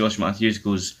to which Josh Matthews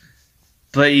goes,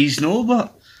 but he's no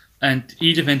but. And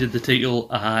he defended the title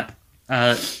at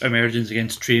Emergence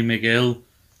against Trey Miguel,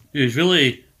 who's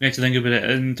really, we have to think about it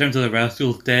in terms of the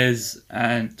Rascals. Dez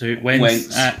and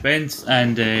Wentz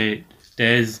and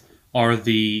Dez are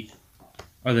the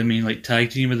main tag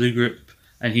team of the group,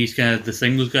 and he's kind of the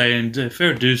singles guy. And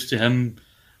fair dues to him,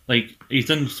 he's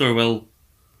done so well.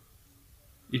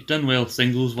 He's done well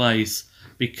singles wise,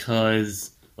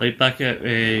 because back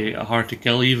at Hard to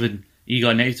Kill, even he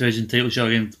got an X Division title shot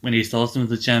against when Ace Austin was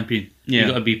the champion. Yeah. He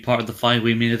got to be part of the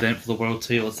 5-way main event for the world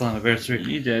title at Slammiversary.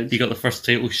 He did. He got the first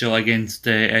title shot against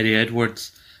Eddie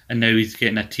Edwards, and now he's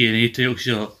getting a TNA title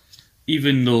shot.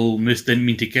 Even though Moose didn't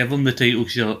mean to give him the title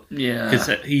shot, because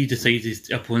he decided his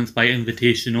opponents by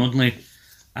invitation only,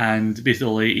 and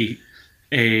basically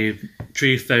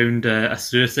Trey found a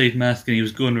suicide mask and he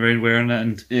was going around wearing it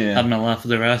and having a laugh with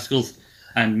the Rascals,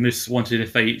 and Moose wanted to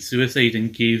fight suicide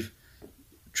and gave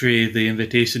Trey the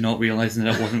invitation, not realising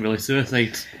that it wasn't really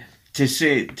suicide. To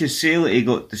say that he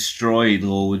got destroyed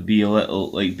though would be a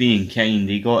little like being kind.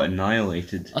 He got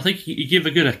annihilated. I think he gave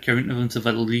a good account of himself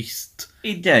at least.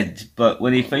 He did, but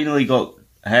when he finally got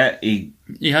hit,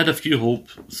 he had a few hope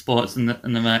spots in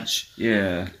the match.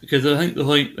 Yeah, because I think the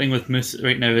whole thing with Moose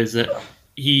right now is that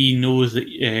he knows that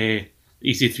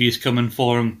EC3 is coming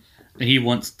for him, and he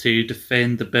wants to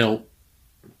defend the belt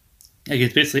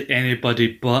against basically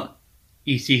anybody but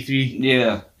EC3.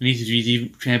 Yeah, and EC3's even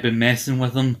kind of been messing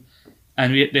with him.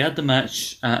 And they had the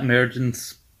match at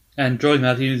Emergence, and Troy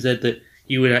Matthews said that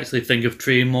he would actually think of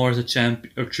Trey more as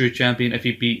a true champion if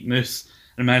he beat Moose.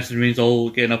 And Madison Rain's all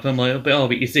getting up. I'm like,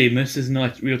 but you say Moose is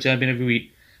not a real champion every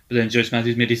week. But then Josh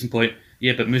Matthews made a decent point.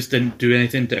 Yeah, but Moose didn't do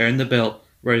anything to earn the belt.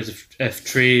 Whereas if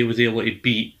Trey was able to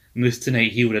beat Moose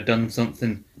tonight, he would have done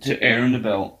something to earn the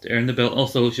belt.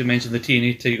 Also, I should mention the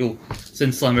TNA title.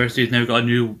 Since Slammiversary has now got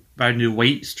a brand new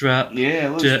white strap. Yeah, it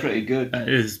looks pretty good. It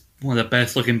is one of the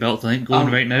best looking belts I think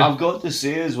going right now. I've got to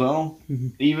say as well,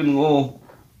 even though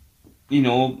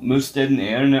Moose didn't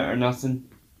earn it or nothing,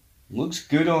 looks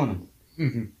good on him.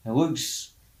 Mm-hmm. It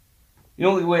looks, the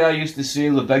way I used to say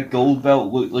the big gold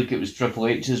belt looked like it was Triple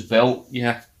H's belt.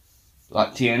 Yeah,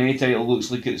 that TNA title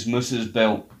looks like it's Moose's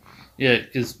belt. Yeah,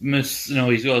 because Moose,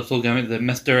 he's got a whole gimmick, the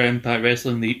Mr. Impact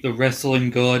Wrestling, the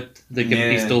wrestling god, the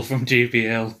gimmick he stole from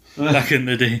JBL back in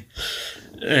the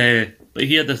day. But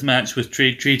he had this match with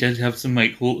Trey. Trey did have some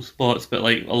hope spots, but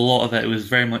a lot of it was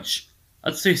very much,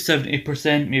 I'd say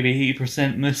 70%, maybe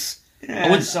 80% Moose.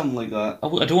 Yeah, something like that.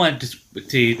 I don't want to just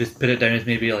put it down as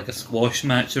maybe a squash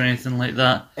match or anything like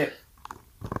that.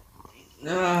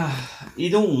 You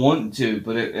don't want to,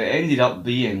 but it ended up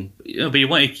being. But you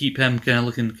want to keep him kind of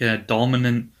looking kind of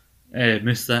dominant,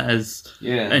 Moose that is.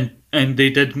 Yeah. And they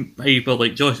did,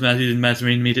 but Josh Matthews and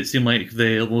Masserine made it seem like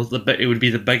it would be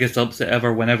the biggest upset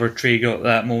ever whenever Trey got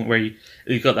that moment where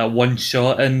he got that one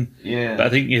shot in. Yeah. But I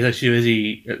think his issue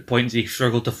is at points he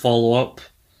struggled to follow up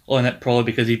on it, probably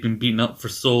because he'd been beaten up for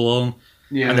so long.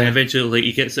 Yeah. And then eventually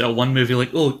he gets it at one move, you're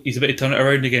like, oh, he's about to turn it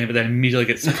around again, but then immediately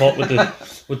gets caught with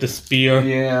the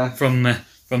spear from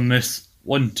Moose.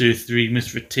 1, 2, 3,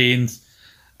 Moose retains.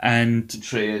 And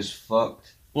Trey is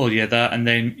fucked. Well, yeah, that, and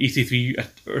then EC3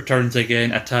 returns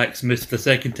again, attacks Moose for the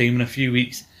second time in a few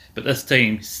weeks, but this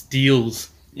time steals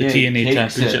the TNA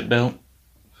Championship belt.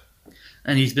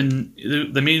 And he's been,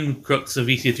 the main crux of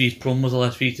EC3's promos the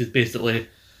last week is basically,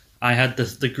 I had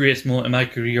the greatest moment in my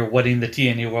career winning the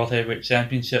TNA World Heavyweight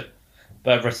Championship,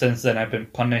 but ever since then I've been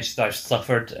punished, I've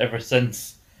suffered ever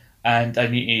since, and I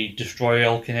need to destroy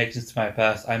all connections to my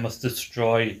past. I must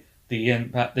destroy the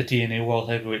TNA World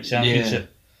Heavyweight Championship. Yeah.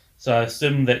 So I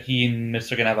assume that he and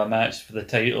Moose are going to have a match for the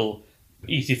title.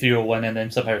 EC3 will win and then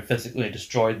somehow physically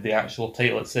destroy the actual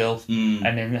title itself.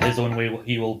 And in his own way,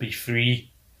 he will be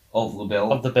free of the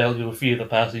belt. He will be free of the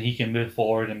past, and he can move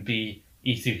forward and be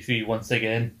EC3 once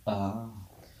again.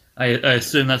 I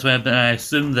assume that's what happened. I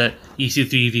assume that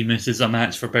EC3 v Moose is a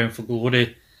match for Bound for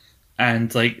Glory.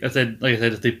 And like I said,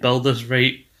 if they build this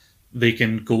right, they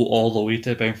can go all the way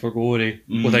to Bound for Glory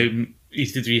without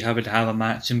EC3 having to have a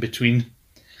match in between.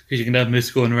 Because you can have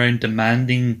Moose going around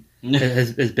demanding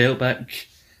his belt back.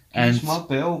 It's my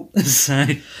belt.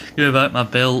 Give me back my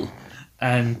belt.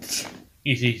 And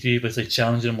EC3 basically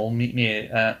challenging him, will meet me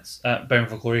at Bound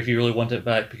for Glory if you really want it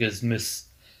back, because Moose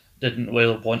didn't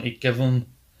really want to give him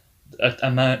a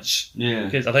match. Yeah.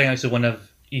 Because I think actually one of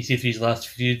EC3's last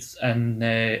feuds in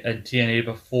TNA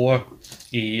before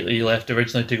he left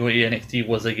originally to go to NXT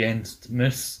was against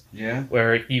Moose. Yeah.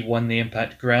 Where he won the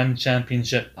Impact Grand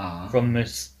Championship from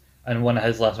Moose. And one of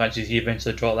his last matches, he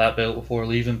eventually dropped that belt before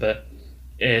leaving. But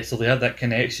so they had that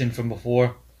connection from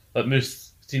before. But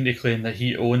Moose seemed to claim that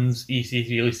he owns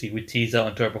EC3. At least he would tease that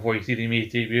on Twitter before EC3 made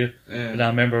his debut. Yeah. And I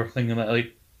remember thinking that,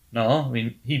 no, I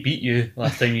mean, he beat you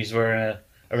last time you were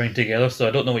around together, so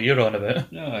I don't know what you're on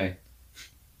about. No,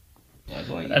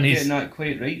 and he's getting that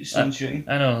quite right, Sunshine.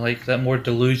 I know, that more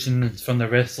delusion from the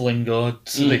wrestling god,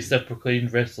 the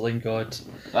self-proclaimed wrestling god.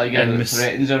 He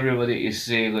threatens everybody to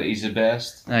say that he's the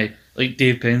best. Aye, like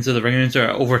Dave Penza, the ring announcer,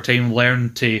 over time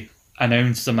learned to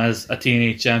announced him as a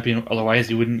TNA champion, otherwise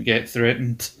he wouldn't get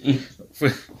threatened.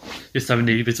 Just having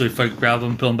to basically grab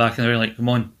him, pull him back in the ring, like, come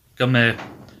on, come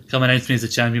announce me as a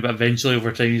champion. But eventually,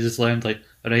 over time, he just learned, like,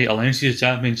 alright, I'll announce you as a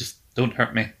champion, just don't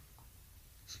hurt me.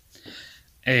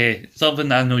 Something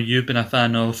that I know you've been a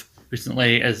fan of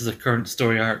recently is the current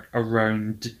story arc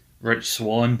around Rich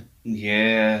Swann.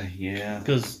 Yeah.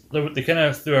 Because they kind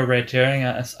of threw a red herring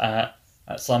at us at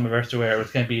Slammiversary, where it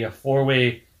was going to be a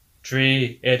 4-way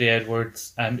Trey, Eddie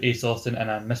Edwards, and Ace Austin, and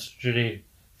a mystery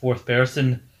fourth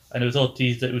person. And it was all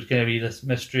teased that it was going to be this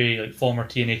mystery, like, former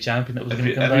TNA champion that was going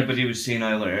to come back. Everybody was saying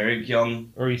either Eric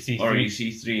Young or EC3. Or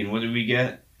EC3. And what did we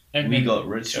get? And we got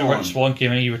Rich Swann. Rich Swann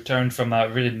came in. He returned from a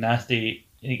really nasty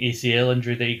ACL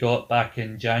injury that he got back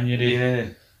in January. Yeah.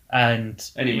 And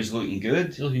he was looking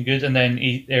good. And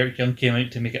then Eric Young came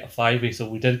out to make it a 5-way, so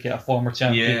we did get a former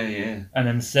champion. Yeah. And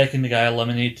then the second guy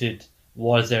eliminated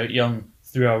was Eric Young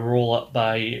through a roll-up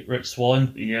by Rich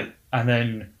Swann. Yeah. And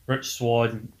then Rich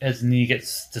Swann, his knee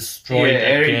gets destroyed. Yeah,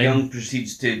 Eric again. Young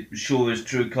proceeds to show his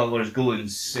true colours, go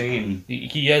insane.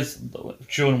 He has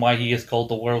shown why he is called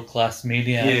the world-class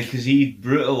maniac. Yeah, because he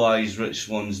brutalised Rich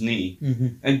Swann's knee. Mm-hmm.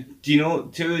 And do you know,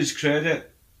 to his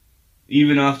credit,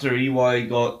 even after EY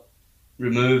got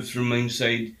removed from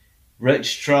ringside,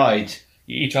 Rich tried.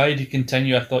 He tried to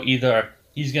continue. I thought either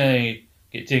he's going to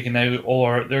get taken out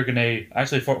or they're going to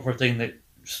actually fought for a thing that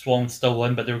Swann still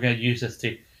won, but they were going to use this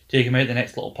to take him out the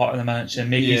next little part of the match and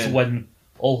make his win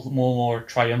all more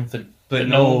triumphant. But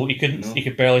no, he couldn't. No. He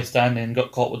could barely stand and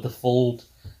got caught with the fold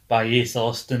by Ace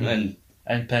Austin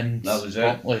and pinned that was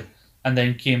promptly. It. And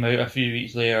then came out a few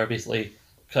weeks later, basically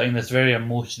cutting this very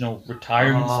emotional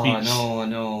retirement speech. I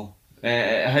know.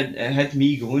 It had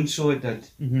me going, so it did.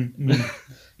 Mm-hmm.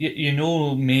 you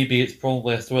know, maybe it's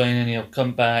probably a throw-in and he'll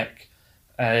come back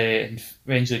and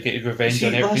eventually get his revenge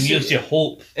on everything. You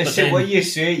hope. It's the way you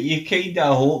say it, you kind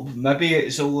of hope maybe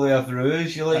it's only a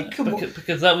ruse. You're like, come on.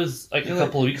 Because that was like a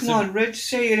couple of weeks ago. Come on, Rich,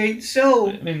 say it ain't so.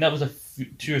 I mean, that was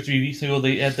 2 or 3 weeks ago.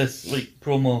 They had this like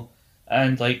promo.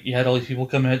 And like you had all these people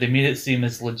coming out, they made it seem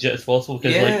as legit as possible.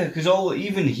 Because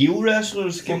even heel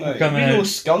wrestlers came out.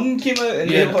 Scum came out,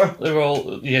 and they were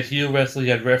all. You had heel wrestlers,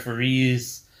 you had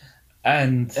referees,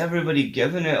 and everybody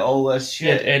giving it all this shit.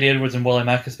 You had Eddie Edwards and Willie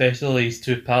Mack, especially his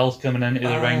two pals coming into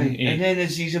the ring. And then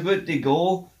as he's about to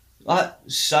go, that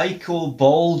psycho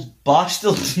bald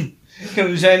bastard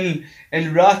comes in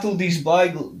and rattled his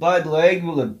bad leg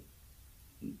with a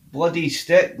bloody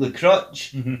stick, the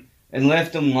crutch. Mm-hmm. And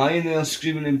left him lying there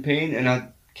screaming in pain, and I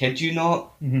kid you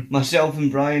not, myself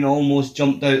and Brian almost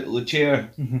jumped out of the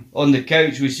chair on the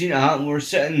couch. We've seen it happen. We're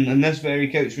sitting on this very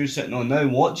couch we're sitting on now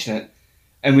watching it,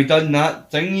 and we done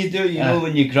that thing you do, you know,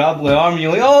 when you grab the arm and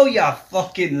you're like, oh, you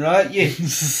fucking rat,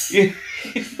 you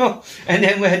know. And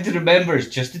then we had to remember it's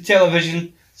just a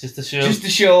television, just a show. Just a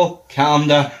show. Calm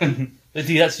down. But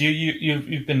see, that's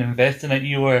you've been investing it.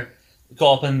 You were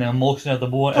caught up in the emotion of the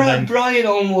moment. And then Brian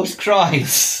almost cried.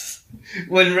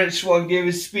 When Rich Swann gave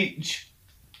his speech,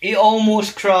 he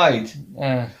almost cried.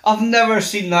 I've never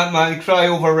seen that man cry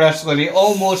over wrestling. He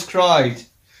almost cried.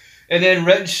 And then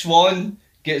Rich Swann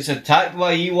gets attacked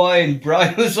by EY and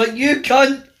Brian was like, you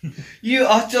cunt! You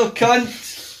utter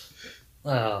cunt!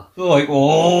 We're like,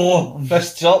 oh,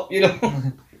 fists up, you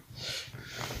know.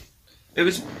 It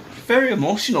was very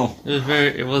emotional.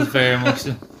 It was very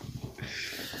emotional.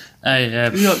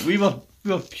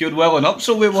 We were pure welling up,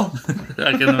 so we were.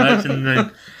 I can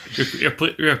imagine.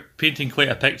 You're painting quite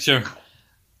a picture,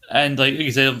 and like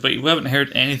you said, but we haven't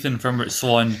heard anything from Rich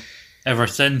Swann ever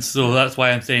since. So that's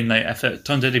why I'm saying, like, if it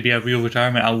turns out to be a real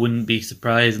retirement, I wouldn't be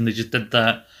surprised. And they just did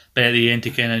that bit at the end to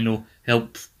kind of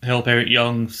help Eric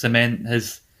Young cement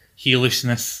his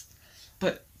heelishness.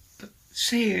 But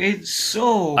say it ain't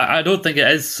so. I don't think it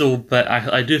is so, but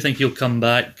I do think he'll come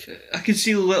back. I can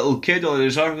see the little kid on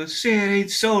his arm going, say it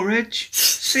ain't so, Rich.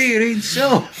 Say it ain't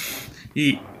so.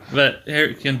 But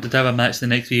Eric Young did have a match the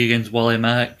next week against Willie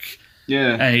Mack.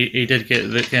 Yeah. And he did get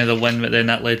the win, but then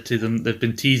that led to them. They've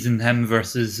been teasing him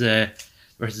versus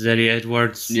Eddie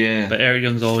Edwards. Yeah. But Eric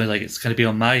Young's always like, it's going to be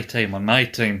on my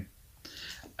time.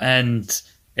 And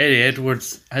Eddie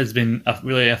Edwards has been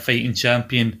really a fighting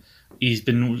champion. He's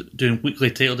been doing weekly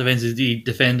title defenses. He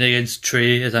defended against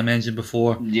Trey, as I mentioned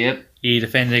before. Yep. He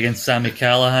defended against Sami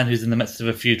Callihan, who's in the midst of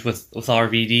a feud with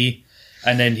RVD.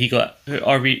 And then he got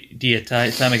RVD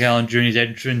attacked Sami Callihan during his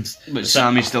entrance. But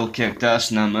Sami still kicked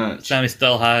ass in that match. Sami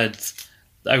still had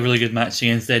a really good match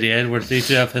against Eddie Edwards. They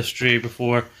do have history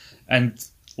before. And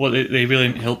what they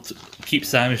really helped keep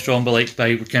Sammy strong, but like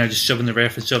by kind of just shoving the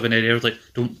ref and shoving Eddie Edwards, like,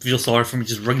 don't feel sorry for me,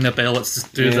 just ring the bell, let's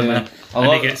just do the match. I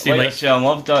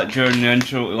loved that during the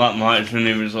intro to that match when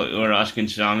they were asking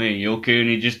Sammy, "Are you okay?" And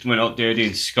he just went up to Eddie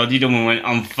and scudded him and went,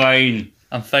 "I'm fine.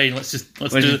 Let's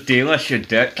do this, you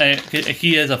dick."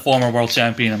 He is a former world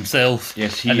champion himself.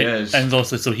 Yes, he is. And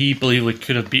also, so he believed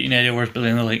could have beaten Eddie Edwards, but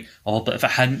then they're like, oh, but if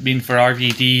it hadn't been for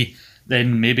RVD,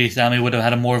 then maybe Sammy would have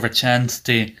had more of a chance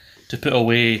to put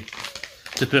away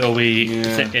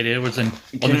Eddie Edwards. And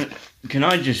can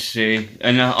I just say,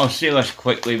 and I'll say this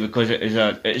quickly because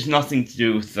it's nothing to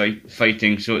do with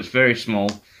fighting, so it's very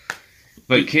small.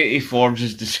 But Katie Forbes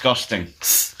is disgusting.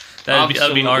 That would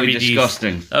be RVD's,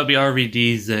 disgusting. That would be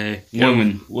RVD's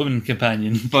woman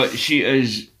companion. But she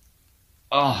is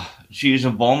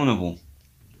abominable.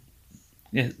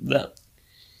 Yeah,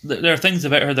 there are things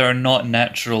about her that are not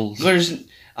natural.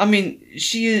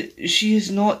 She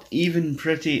is not even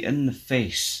pretty in the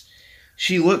face.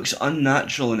 She looks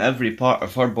unnatural in every part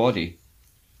of her body.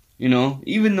 You know,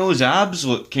 even those abs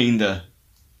look kinda.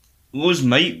 Those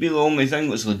might be the only thing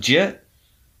that's legit.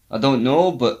 I don't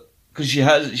know, but. Because she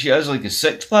has like a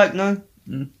 6-pack now.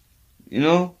 You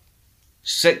know?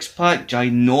 6-pack,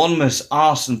 ginormous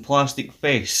arse and plastic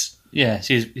face. Yeah,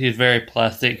 she's very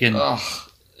plastic and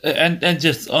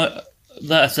just that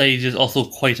aside, she's also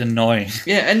quite annoying.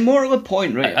 Yeah, and more to the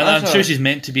point, right? And I'm sure she's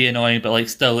meant to be annoying, but like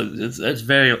still, she's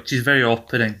very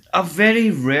off-putting. I've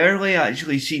very rarely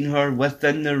actually seen her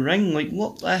within the ring. Like,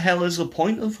 what the hell is the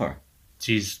point of her?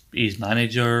 She's his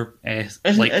manager.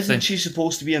 Isn't she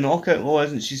supposed to be a knockout? Oh,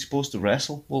 isn't she supposed to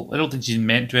wrestle? Well, I don't think she's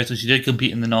meant to wrestle. She did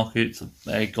compete in the knockouts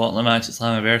gauntlet match at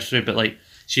Slammiversary, but like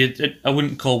I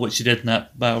wouldn't call what she did in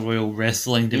that Battle Royal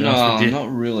wrestling. No,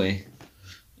 not really.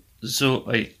 So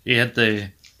like he had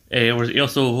he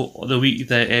also the week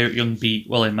that Eric Young beat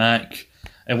Willie Mack.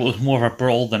 It was more of a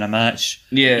brawl than a match.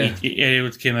 Yeah,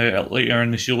 Edwards came out later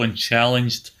in the show and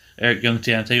challenged Eric Young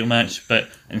to a title match, but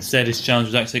instead his challenge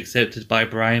was actually accepted by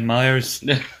Brian Myers,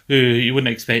 who you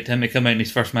wouldn't expect him to come out in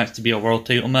his first match to be a world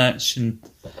title match. And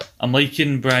I'm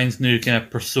liking Brian's new kind of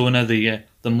persona, the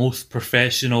most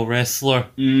professional wrestler.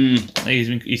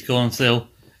 He's calling himself,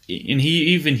 and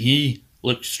he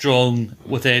looked strong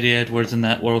with Eddie Edwards in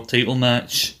that world title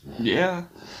match. Yeah.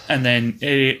 And then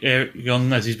Eric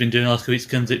Young, as he's been doing the last couple weeks,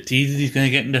 comes out teases he's going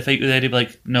to get into a fight with Eddie, but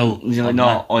like, no. He's like,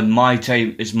 no, on my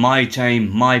time. It's my time,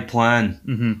 my plan.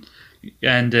 Mm-hmm.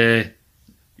 And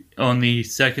on the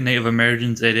second night of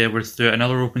Emergence, Eddie Edwards threw out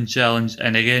another open challenge,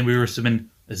 and again we were assuming,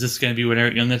 is this going to be when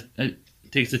Eric Young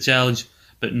takes the challenge?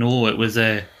 But no, it was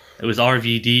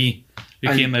RVD who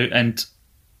came out, and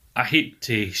I hate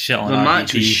to shit on RVD. The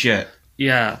match was shit.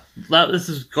 Yeah, this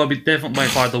has got to be definitely by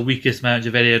far the weakest match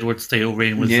of Eddie Edwards' title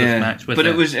reign was this match. But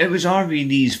it was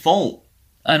RVD's fault.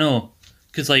 I know,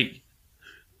 because like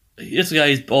this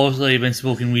guy's obviously been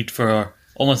smoking weed for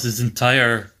almost his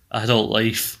entire adult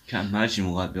life. Can't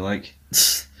imagine what that'd be like.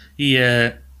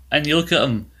 And you look at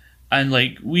him, and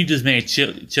like weed is meant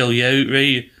to chill you out,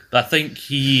 right? But I think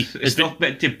it's not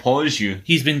meant to pause you.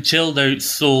 He's been chilled out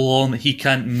so long that he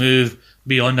can't move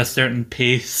beyond a certain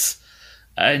pace.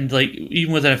 And like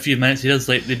even within a few minutes, he does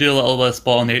like they do a little bit of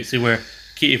spot on the outside where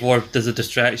Katie Forbes does a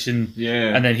distraction,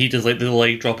 and then he does like the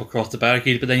leg drop across the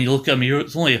barricade. But then you look at him,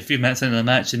 it's only a few minutes into the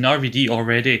match, and RVD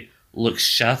already looks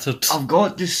shattered. I've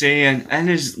got to say, and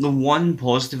the one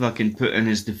positive I can put in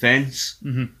his defence,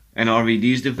 and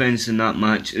RVD's defence in that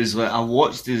match is like I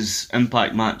watched his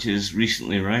Impact matches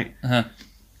recently, right?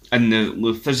 And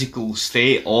the physical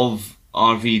state of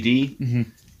RVD.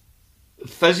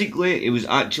 Physically, he was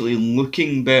actually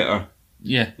looking better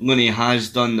than he has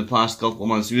done the past couple of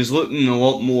months. He was looking a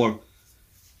lot more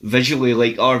visually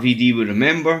like RVD would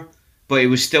remember, but he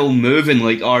was still moving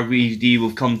like RVD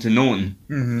we've come to know him,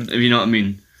 if you know what I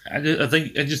mean. I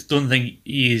just don't think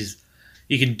he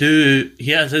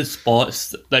has his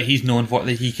spots that he's known for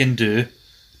that he can do,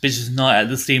 but just not at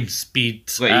the same speed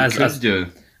as he could do.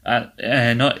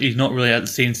 He's not really at the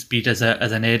same speed as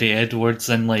an Eddie Edwards,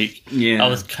 and like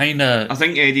I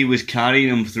think Eddie was carrying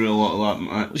him through a lot of that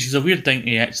match, which is a weird thing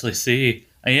to actually say.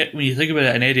 And yet, when you think about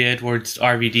it, an Eddie Edwards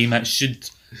RVD match should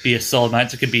be a solid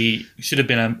match. It should have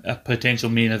been a potential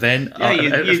main event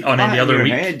on any other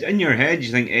week. In your head,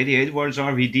 you think Eddie Edwards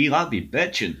RVD, that'd be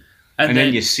bitching, and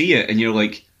then you see it, and you're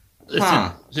like,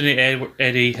 huh. So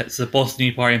Eddie hits the Boston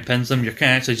Knee Party and pins him. You're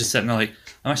kind of actually just sitting there like,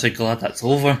 I'm actually glad that's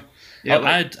over.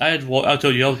 Yeah, I'll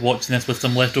tell you, I was watching this with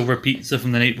some leftover pizza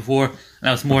from the night before, and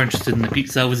I was more interested in the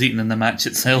pizza I was eating than the match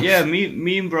itself. Yeah,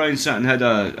 me and Brian sat and had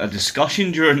a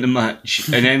discussion during the match,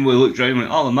 and then we looked around and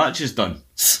went, oh, the match is done.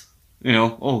 You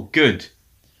know, oh, good.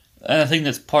 And I think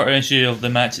that's part of the issue of the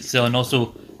match itself, and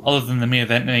also other than the main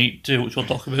event night too, which we'll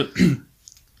talk about.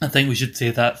 I think we should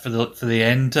save that for the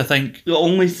end. I think the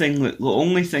only thing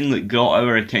that got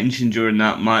our attention during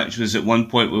that match was at one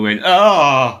point we went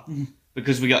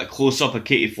because we got a close up of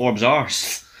Katie Forbes'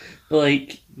 arse.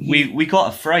 Like we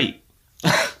got a fright.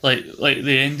 like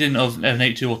the ending of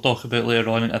night 2 we'll talk about later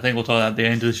on. I think we'll talk at the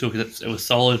end of the show because it was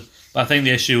solid. But I think the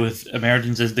issue with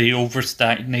Emergence is they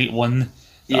overstacked night 1.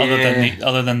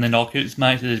 Other than the knockouts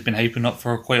match that has been hyping up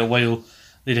for quite a while.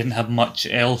 They didn't have much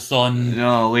else on.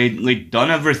 No, we'd done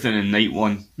everything in night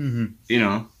 1. Mm-hmm. You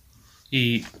know.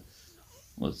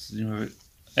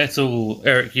 So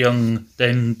Eric Young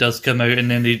then does come out, and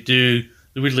then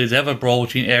they have a brawl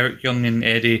between Eric Young and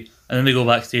Eddie, and then they go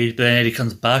backstage, but then Eddie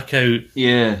comes back out.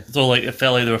 Yeah. So like it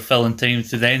felt like they were filling time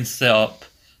to then set up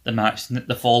the match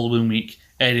the following week,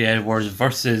 Eddie Edwards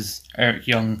versus Eric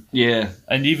Young. Yeah.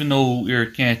 And even though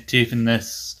you're kind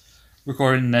of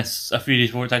recording this a few days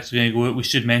before it's actually going to go out, we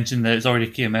should mention that it's already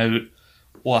came out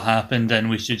what happened, and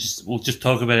we'll just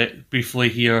talk about it briefly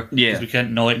here. Yeah. Because we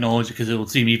can't not acknowledge it because it will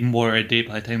seem even more out of date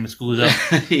by the time this goes up.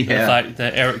 Yeah. The fact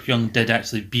that Eric Young did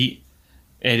actually beat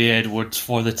Eddie Edwards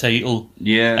for the title.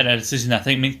 Yeah. And a decision I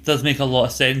think does make a lot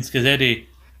of sense because Eddie,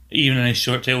 even in his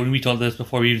short title, when we talked about this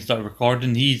before we even started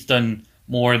recording, he's done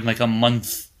more than like a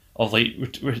month of like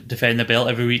defending the belt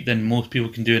every week than most people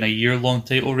can do in a year-long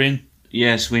title reign.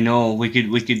 Yes, we know. We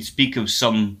could speak of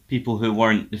some people who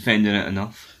weren't defending it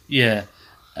enough. Yeah.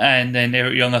 And then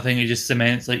Eric Young, I think he just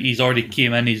cements, like, he's already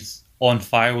came in, he's on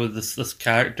fire with this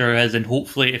character, as in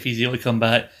hopefully if he's able to come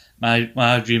back,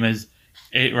 my dream is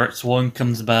Rich Swann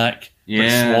comes back, Yeah.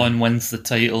 Rich Swann wins the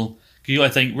title. Because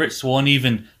I think Rich Swann,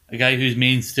 even a guy whose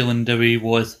main still in WWE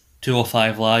was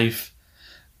 205 Live,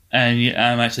 and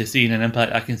I'm actually seeing an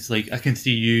Impact. I can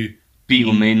see you Being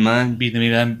the main man.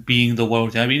 being the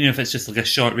world champion, even if it's just like a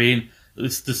short reign.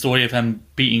 It's the story of him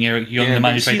beating Eric Young, Yeah, the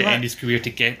man but who tried see to that- end his career to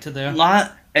get to there.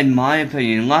 That, in my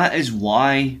opinion, that is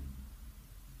why,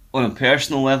 on a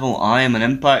personal level, I am an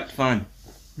Impact fan.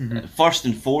 Mhm. First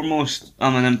and foremost,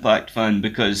 I'm an Impact fan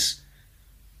because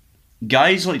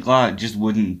guys like that just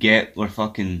wouldn't get their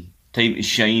fucking time to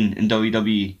shine in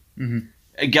WWE. Mhm.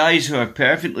 Guys who are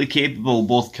perfectly capable,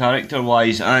 both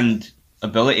character-wise and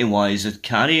ability-wise, of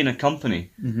carrying a company.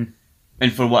 Mhm.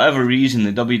 And for whatever reason,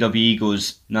 the WWE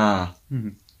goes, nah.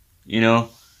 Mhm. You know?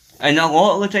 And a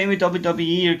lot of the time with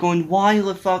WWE, you're going, why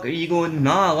the fuck are you going,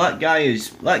 nah, that guy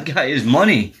is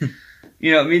money.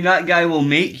 You know what I mean? That guy will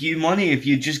make you money if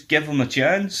you just give him a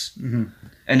chance. Mm-hmm.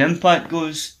 And Impact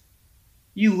goes,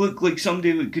 you look like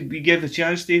somebody that could be give a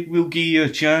chance to, we'll give you a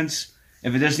chance.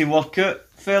 If it doesn't work out,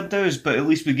 fair dues, but at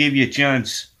least we gave you a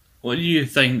chance. What do you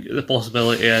think the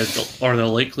possibility is, or the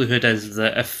likelihood is,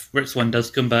 that if Rich Swann does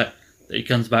come back, that he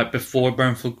comes back before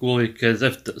Bound for Glory? Because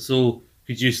if so,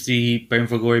 could you see Bound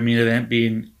for Glory main event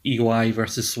being EY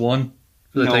versus Swann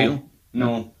for the title?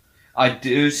 No. I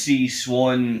do see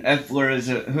Swann, if there is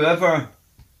whoever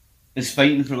is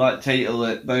fighting for that title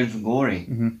at Bound for Glory,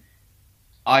 Mhm.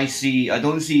 I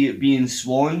don't see it being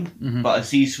Swann, Mhm. but I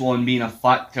see Swann being a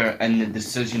factor in the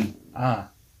decision, I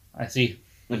see.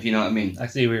 if you know what I mean. I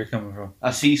see where you're coming from.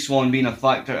 I see Swann being a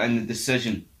factor in the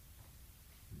decision.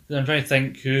 I'm trying to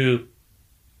think who,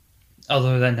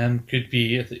 other than him, could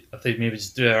be if they maybe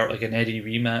just do like an Eddie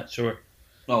rematch or.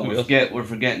 Well, we're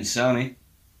forgetting Sammy.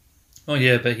 Oh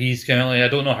yeah, but he's kind of like, I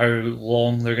don't know how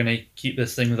long they're gonna keep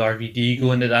this thing with RVD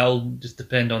going. That'll just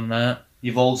depend on that.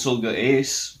 You've also got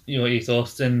Ace. You know, Ace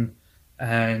Austin,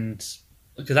 and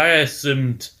because I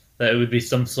assumed that it would be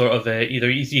some sort of either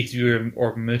EC3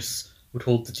 or Moose would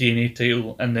hold the TNA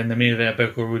title, and then the main event at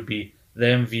Booker would be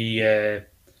them v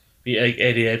like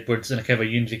Eddie Edwards in a kind of a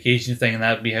unification thing, and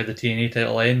that would be how the TNA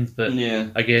title ends. But Yeah.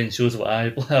 again, shows what I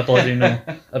bloody know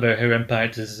about how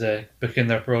Impact is booking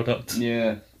their product.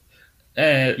 Yeah.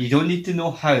 Uh, You don't need to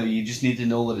know how, you just need to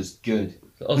know that it's good.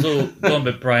 Also, talking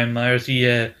about Brian Myers, he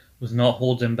was not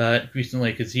holding back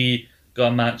recently because he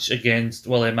got a match against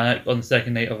Willie Mack on the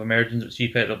second night of Emergence, which he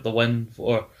picked up the win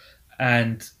for,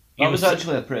 and he That was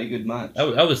actually a pretty good match. I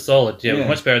was solid, yeah, Yeah.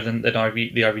 much better than the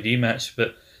RVD match,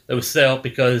 but it was set up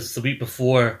because the week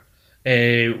before,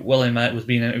 Willie Mack was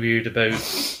being interviewed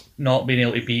about not being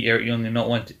able to beat Eric Young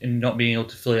and not being able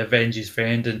to fully avenge his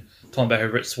friend, and talking about how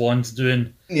Rich Swann's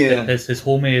doing. Yeah. His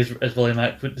homie, as Willie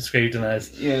Mack described him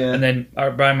as. Yeah. And then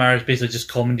Brian Myers basically just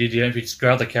commented the interview, just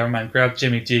grabbed the cameraman, grabbed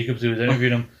Jimmy Jacobs who was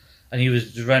interviewing him, and he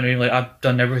was just running like, I've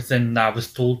done everything that I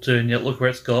was told to, and yet look where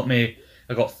it's got me.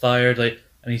 I got fired.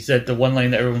 And he said the one line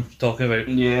that everyone's talking about.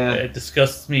 Yeah. It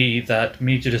disgusts me that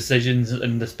major decisions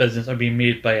in this business are being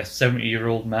made by a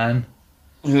 70-year-old man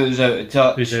Who's out of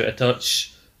touch. who's out of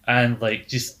touch, and like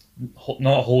just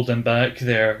not holding back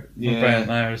there from Brian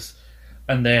Myers.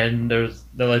 And then there's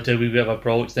the led to a wee bit of a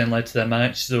brawl, which then led to the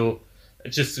match. So it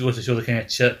just goes to show the kind of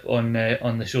chip on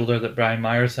the shoulder that Brian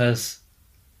Myers has.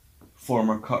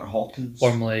 Former Kurt Hawkins.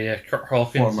 Formerly Kurt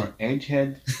Hawkins. Former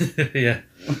Edgehead. Yeah.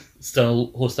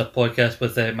 Still host a podcast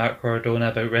with Mark Cardona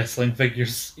about wrestling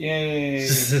figures. Yay! I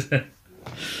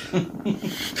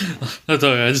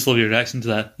just love your reaction to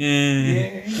that.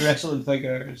 Yay! Wrestling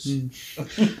figures.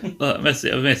 I was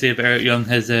going to say about Eric Young,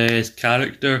 his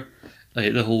character,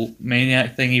 like the whole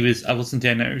maniac thing. I listened to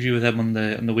an interview with him on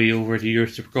the way over here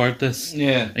to record this.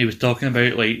 Yeah. He was talking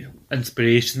about like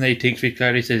inspiration that he takes for his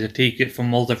character. He says I take it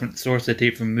from all different sources. I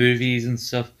take it from movies and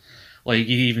stuff. Like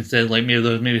he even said, like maybe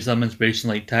there was maybe some inspiration,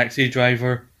 like Taxi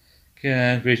Driver, kind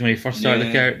of inspiration when he first started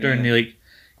the character, and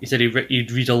he said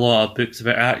he'd read a lot of books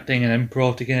about acting and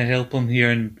improv to kind of help him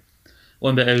here. And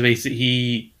one bit of advice that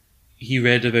he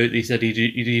read about, he said he'd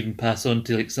even pass on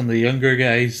to like some of the younger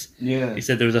guys. Yeah. He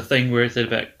said there was a thing where it said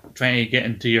about trying to get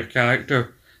into your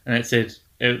character, and it said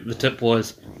the tip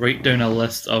was write down a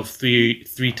list of three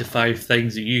to five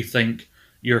things that you think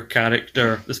your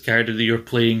character, this character that you're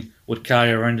playing, would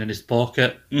carry around in his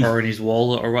pocket or in his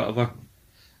wallet or whatever.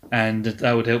 And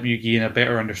that would help you gain a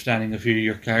better understanding of who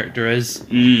your character is,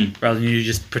 rather than you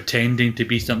just pretending to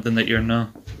be something that you're not.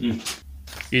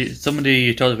 Somebody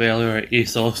you talked about earlier,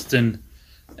 Ace Austin,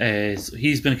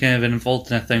 he's been kind of involved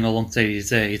in a thing alongside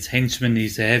his henchman,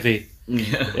 his heavy,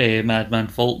 Madman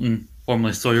Fulton,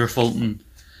 formerly Sawyer Fulton,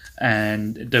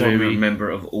 and former member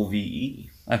of OVE.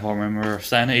 A former member of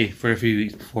Sanity for a few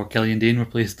weeks before Killian Dane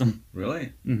replaced him.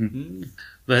 Really? Mm-hmm.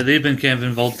 But they've been kind of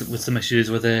involved with some issues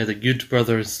with the Good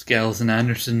brothers, Gallows and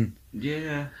Anderson.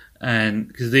 Yeah. And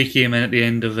because they came in at the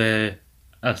end of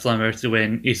Slammiversary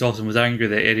when Ace Austin was angry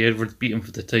that Eddie Edwards beat him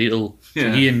for the title.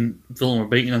 Yeah. So he and Fulton were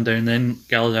biting him down. Then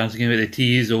Gallows and Anderson came out the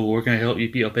tease, oh, we're going to help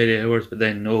you beat up Eddie Edwards. But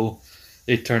then no,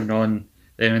 they turned on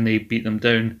them and they beat them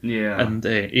down. Yeah. And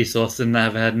Ace Austin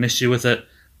have had an issue with it.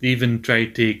 They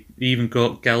even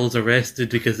got Gallows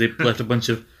arrested because they left a bunch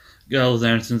of Gallows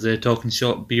and Anderson's talking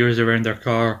shop beers around their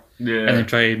car, and then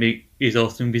try to make Ace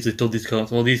Austin basically told these cops,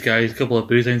 well, these guys, a couple of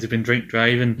booze times have been drink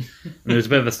driving, and there was a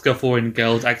bit of a scuffle, and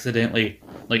Gallows accidentally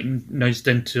like nudged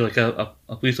into like a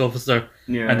police officer,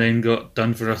 and then got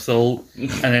done for assault, and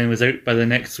then was out by the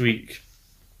next week.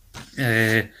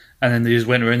 And then they just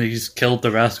went around, they just killed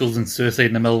the rascals in suicide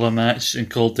in the middle of a match and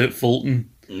called out Fulton.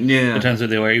 Yeah. It turns out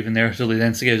they weren't even there, so they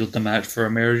then scheduled the match for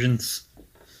Emergence.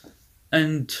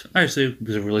 And actually, it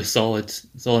was a really solid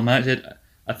match.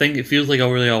 I think it feels like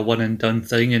a one and done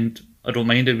thing, and I don't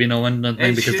mind it being a one and done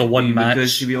thing because the one match.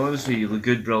 Because to be honest with you, the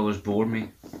Good Brothers bore me.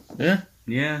 Yeah?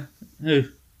 Yeah. Who?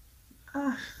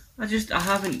 I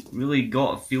haven't really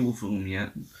got a feel for them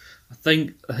yet. I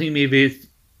think maybe it's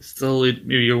still,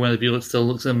 maybe you're one of the people that still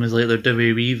looks at them as like their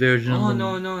WWE version. Oh,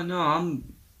 no.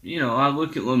 I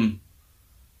look at them.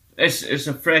 It's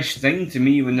a fresh thing to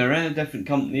me when they're in a different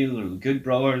company. They're the Good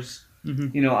Brothers.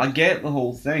 Mm-hmm. I get the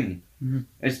whole thing. Mm-hmm.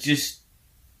 It's just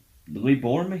really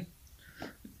bore me.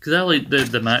 Because I like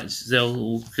the match,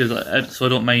 so I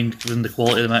don't mind giving the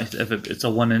quality of the match if it's a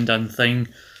one and done thing.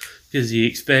 Because you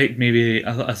expect maybe,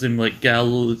 I assume like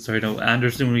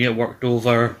Anderson will get worked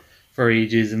over for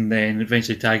ages and then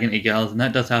eventually tag into Gallows, and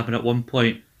that does happen at one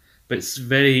point. But it's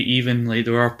very even. Like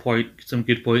there are some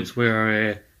good points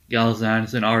where Gallows and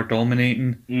Anderson are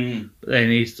dominating, but then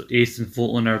Ace and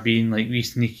Fulton are being like wee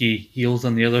sneaky heels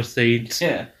on the other side.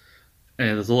 Yeah.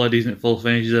 There's a lot of decent false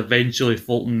finishes. Eventually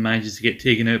Fulton manages to get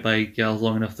taken out by Gallows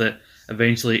long enough that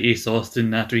eventually Ace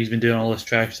Austin, after he's been doing all this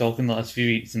trash talking the last few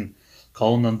weeks and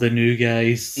calling them the new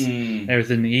guys,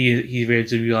 everything, he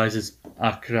eventually realises,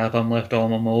 crap, I'm left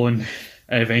all on my own,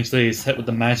 and eventually he's hit with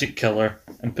the magic killer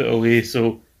and put away.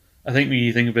 So I think when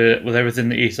you think about it, with everything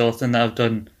that Ace Austin that I've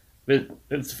done,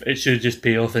 it should just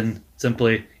pay off and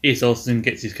simply Ace Austin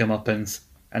gets his comeuppance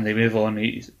and they move on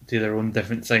to their own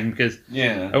different thing, because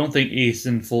I don't think Ace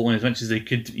and Fulton, as much as they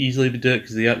could easily do it,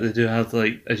 because they do have,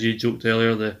 like, as you joked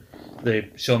earlier, the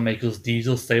Shawn Michaels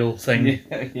Diesel style thing.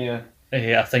 Yeah.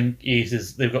 I think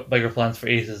they've got bigger plans for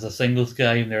Ace as a singles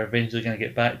guy, and they're eventually going to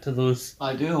get back to those.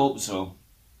 I do hope so.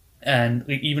 And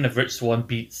like, even if Rich Swann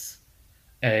beats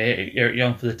Eric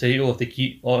Young for the title, if they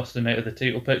keep Austin out of the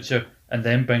title picture and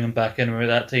then bring him back in around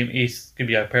that time, Ace could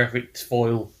be a perfect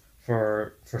foil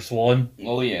for Swann.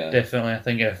 Oh yeah, definitely. I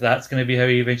think if that's going to be how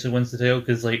he eventually wins the title,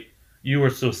 because like you were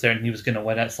so certain he was going to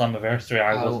win at Slammiversary,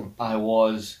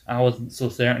 I wasn't so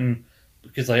certain,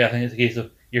 because like I think it's a case of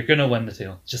you're going to win the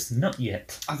title, just not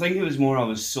yet. I think it was more I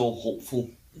was so hopeful.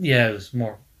 Yeah, it was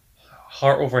more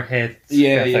heart over head.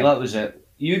 Yeah, that was it.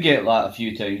 You get that a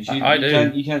few times. I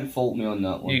do. You can't fault me on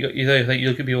that one. You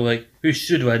look at people like, who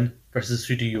should win versus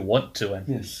who do you want to win?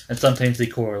 Yes. And sometimes they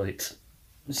correlate.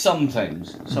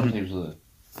 Sometimes they do.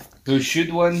 Who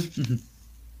should win? Mm-hmm.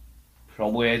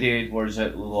 Probably Eddie Edwards.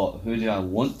 Who do I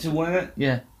want to win it?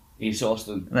 Yeah. Ace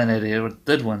Austin. And then Eddie Edwards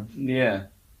did win. Yeah.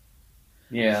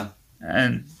 Yeah.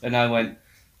 And I went,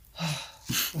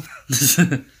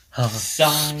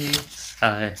 sigh.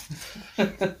 Aye.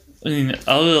 I mean,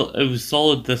 it was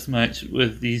solid this match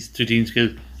with these two teams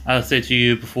because I said to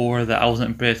you before that I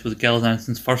wasn't impressed with Gallows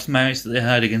Anderson's first match that they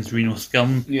had against Reno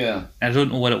Scum. Yeah. I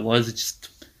don't know what it was.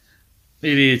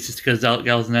 Maybe it's just because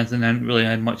Gallows and Anderson hadn't really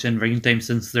had much in ring time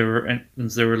since they were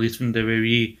released from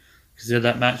WWE. Because they had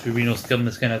that match with Reno Scum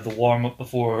that's kind of the warm up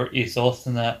before Ace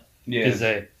Austin. That because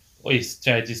Ace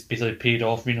tried just basically paid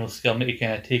off Reno Scum to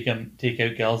kind of take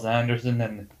out Gallows and Anderson,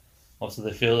 and also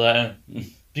they failed that.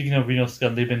 Speaking of Reno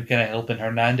Scum, they've been kind of helping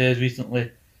Hernandez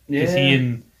recently. Because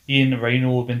he and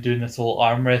Rhino have been doing this whole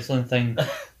arm wrestling thing,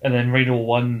 and then Rhino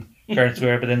won fair and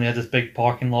square, but then they had this big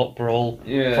parking lot brawl for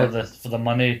the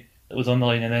money that was on the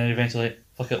line, and then eventually,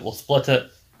 fuck it, we'll split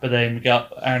it. But then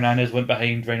Hernandez went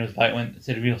behind Rhino's back,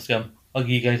 said Reno Scum, I'll give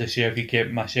you guys a share if you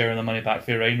get my share of the money back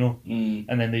for Rhino. And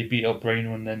then they beat up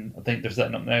Rhino, and then I think they're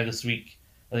setting up now this week.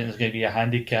 I think there's going to be a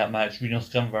handicap match, Reno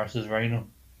Scum versus Rhino.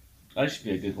 That should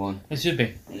be a good one. It should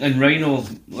be. And Rhino,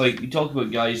 like, you talk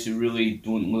about guys who really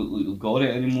don't look like they've got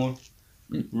it anymore.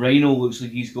 Rhino looks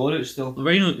like he's got it still.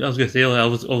 Rhino, I was going to say, I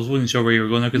wasn't sure where you were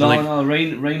going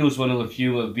there. Rhino's one of the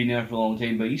few that have been there for a long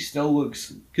time, but he still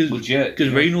looks legit.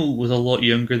 Because Rhino was a lot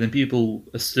younger than people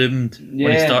assumed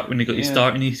when he got his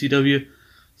start in ECW.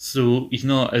 So he's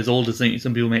not as old as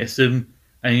some people might assume.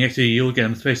 And you look at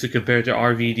him, especially compared to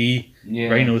RVD,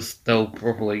 Rhino's still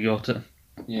properly got it.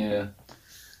 Yeah.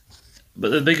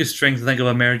 But the biggest strength, I think, of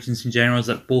Emergence in general is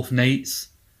that both nights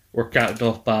were capped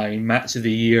off by Match of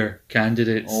the Year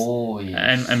candidates. Oh,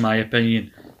 yes. In my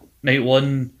opinion. Night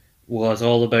 1 was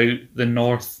all about the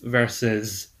North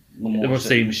versus the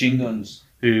Machine Guns,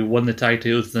 who won the tag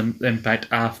titles, the Impact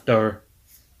after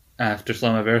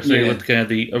Slammiversary, with kind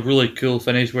of a really cool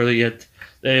finish where they had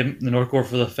the North go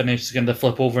for the finish, kind of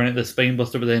flip over into the spine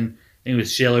buster, but then I think it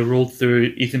was Shelley rolled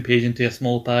through Ethan Page into a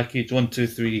small package, 1, 2,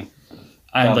 3.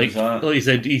 And like you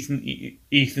said,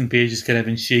 Ethan Page has kind of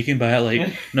been shaken by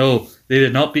it. No, they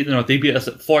did not beat the North. They beat us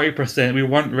at 40%. We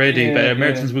weren't ready, but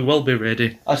Emergence, we will be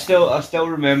ready. I still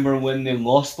remember when they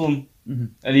lost them,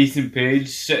 and Ethan Page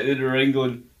sitting in the ring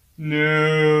going,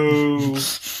 "No."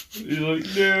 He's like,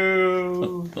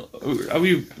 "No." Are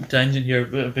we tangent here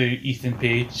about Ethan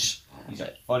Page? He's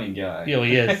a funny guy. Yeah,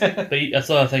 he is. But I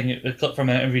saw a clip from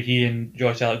an interview he and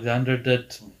Josh Alexander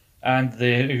did, and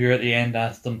the interviewer at the end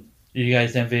asked him, do you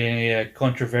guys have any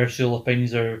controversial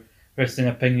opinions or wrestling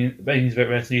opinions about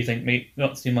wrestling you think might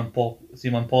not seem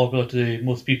unpopular to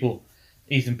most people?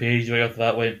 Ethan Page, right off the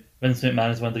bat, went, Vince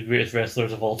McMahon is one of the greatest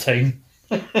wrestlers of all time.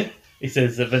 He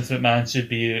says that Vince McMahon should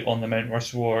be on the Mount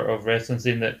Rushmore of wrestling,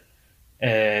 saying that,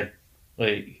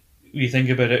 you think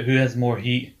about it, who has more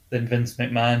heat than Vince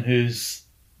McMahon, who's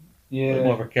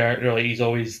more of a character? Like, he's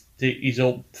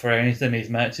up for anything in his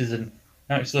matches. And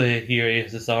actually, here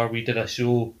at ASSR, we did a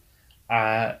show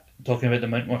talking about the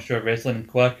Mount Rushmore of wrestling, and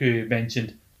Kwaku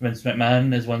mentioned Vince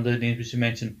McMahon as one of the names we should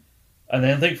mention. And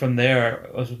then I think from there,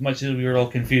 as much as we were all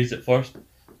confused at first,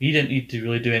 he didn't need to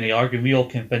really do any arguing. We all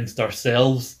convinced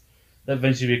ourselves that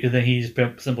Vince should be, because then he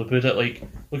just simply put it like,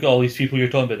 look at all these people you're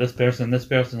talking about, this person,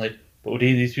 like, but would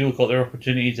any of these people got their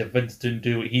opportunities if Vince didn't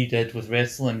do what he did with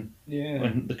wrestling?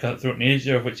 When the Cutthroat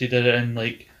Nature, of which he did it in,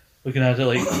 like, looking at it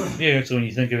like, so when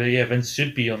you think of it, Vince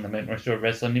should be on the Mount Rushmore of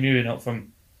wrestling, maybe not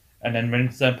from an in-ring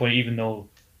standpoint, even though,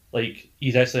 like,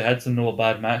 he's actually had some no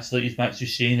bad matches, like his match with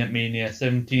Shane at Mania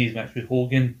 17, his match with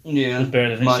Hogan was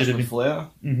better than it should have been. Flair.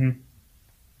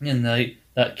 And like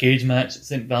that cage match at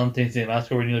St. Valentine's Day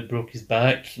Massacre where he nearly broke his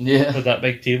back with that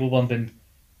big table bump, and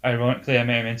ironically, I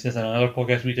might have mentioned this in another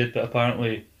podcast we did, but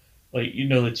apparently, like,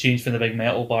 the change from the big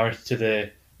metal bars to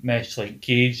the mesh like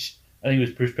cage, I think it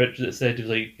was Bruce Pritchard that said, he was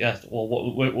like, asked, well,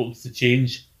 what was the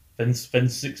change?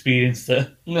 Vince experienced it.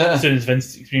 As soon as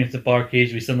Vince experienced the bar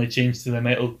cage, we suddenly changed to the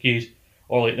metal cage.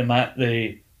 Or like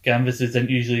the canvases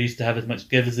didn't usually used to have as much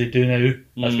give as they do now.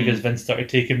 That's because Vince started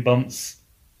taking bumps.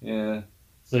 Yeah.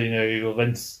 So you go,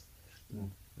 Vince.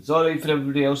 It's alright for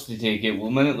everybody else to take it. Well,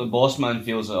 the minute the boss man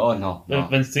feels like, oh no.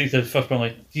 Vince takes it first, I'm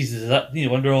like, Jesus, is that? No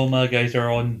wonder all my guys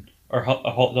are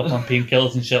hopped up on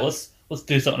painkillers and shit. Let's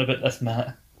do something about this,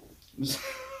 Matt.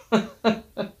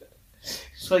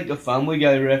 It's like a Family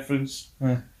Guy reference.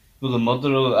 Where the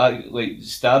murderer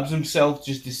stabs himself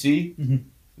just to see.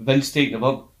 Vince taking him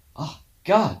up. Oh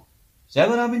God, Is that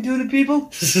what I've been doing to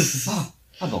people? Oh,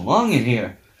 I belong in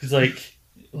here. Because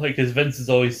as Vince has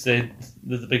always said,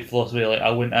 there's a big philosophy, like,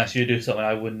 I wouldn't ask you to do something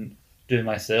I wouldn't do it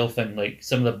myself, and, like,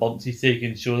 some of the bumps he's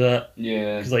taken show that.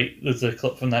 Yeah. Because, like, there's a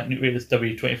clip from that new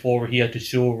W24 where he had to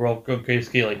show Rob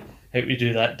Gronkowski, like, how to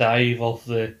do that dive off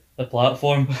the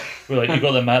platform, where, like, you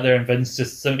got the mat there and Vince,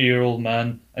 just 70-year-old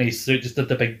man, and his suit just did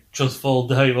the big trust fall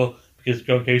dive because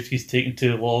Gronkowski's taking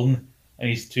too long and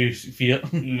he's 2 feet.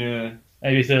 Yeah.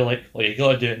 And he said, like, well, you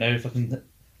gotta do it now. Fucking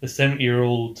the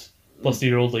 70-year-old,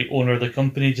 +year-old, like, owner of the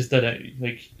company just did it.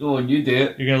 Like, oh, and you do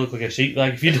it. You're gonna look like a sheep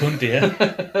bag if you don't do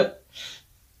it.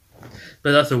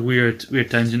 But that's a weird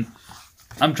tangent.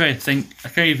 I'm trying to think. I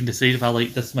can't even decide if I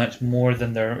like this match more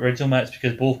than their original match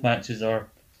because both matches are,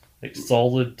 like,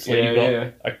 solid. Like, you've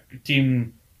got a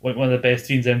team, like one of the best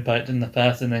teams Impact in the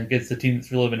past, and then gets the team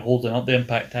that's really been holding up the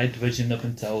Impact Tag Division up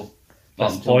until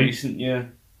this point. Recent, yeah.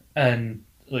 And,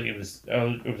 like, it was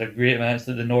a great match.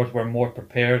 That the North were more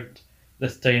prepared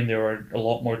this time. They were a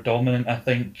lot more dominant, I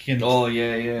think. And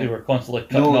they were constantly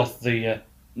cutting off the.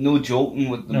 No joking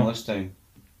with them this time.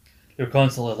 They were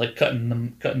constantly, like, cutting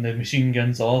the machine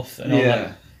guns off and all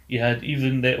that. You had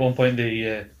even at one point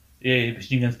the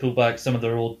machine guns pulled back some of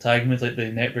their old tag moves, like the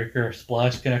neckbreaker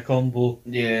splash kind of combo.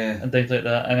 Yeah. And things like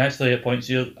that. And actually at points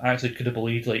you actually could have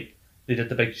believed, like, they did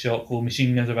the big shock whole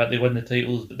machine guns about they win the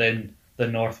titles, but then the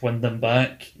North win them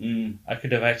back. I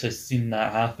could have actually seen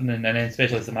that happening, and then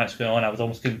especially as the match going on, I was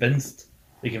almost convinced.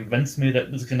 They convinced me that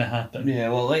it was going to happen. Yeah,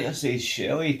 well, like I say,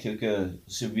 Shelley took a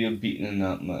severe beating in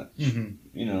that match.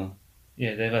 Mm-hmm. You know.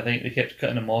 Yeah, I think they kept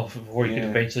cutting him off before he could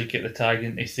eventually get the tag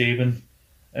into Sabin.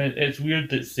 And it's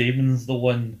weird that Sabin's the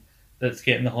one that's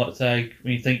getting the hot tag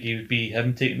when you think it would be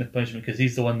him taking the punishment, because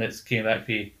he's the one that's came back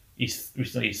for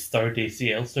recently his third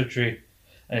ACL surgery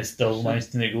and is still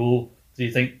managing to go. So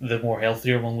you think the more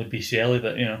healthier one would be Shelley,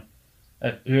 but you know,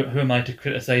 who am I to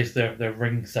criticise their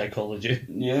ring psychology?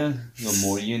 Yeah, the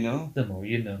more you know. The more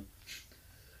you know.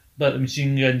 But the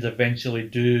Machine Guns eventually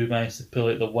do manage to pull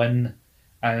out the win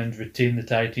and retain the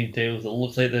tag team titles. It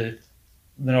looks like the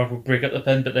North will break up the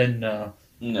pin, but then no,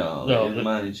 they didn't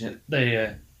manage it.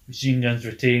 The Machine Guns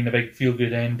retain a big feel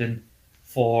good ending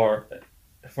for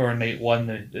night one.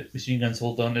 The Machine Guns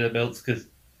hold on to the belts because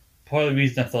part of the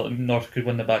reason I thought the North could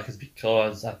win the back is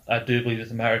because I do believe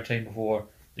it's a matter of time before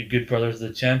the Good Brothers are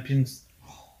the champions,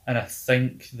 and I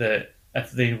think that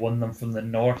if they won them from the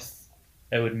North,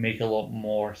 it would make a lot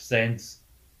more sense.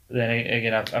 But then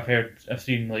again, I've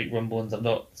seen like rumblings. I've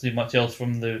not seen much else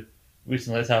from the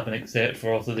recently that's happened except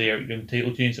for also the Eric Young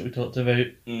title change that we talked about.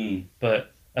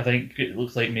 But I think it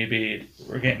looks like maybe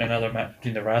we're getting another match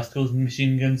between the Rascals and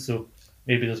Machine Guns, so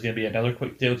maybe there's going to be another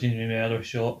quick title change, maybe another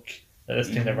shock. That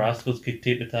this time the Rascals could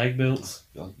take the tag belts.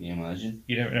 Can you imagine?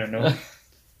 You never know.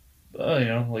 But, you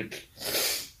know, like,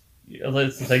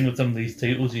 that's the thing with some of these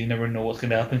titles, you never know what's going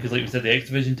to happen, because like we said, the X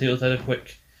Division titles had a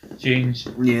quick change.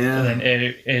 Yeah. And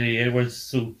then Eddie Edwards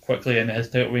so quickly in his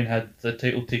title reign had the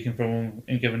title taken from him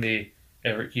and given to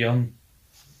Eric Young.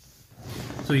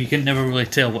 So you can never really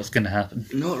tell what's going to happen.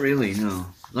 Not really, no.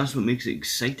 That's what makes it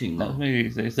exciting, though. That's what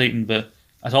makes it exciting, but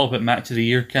I talk about Match of the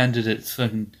Year candidates,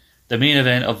 and the main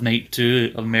event of Night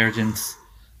 2 of Emergence,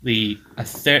 a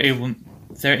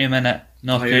 30-minute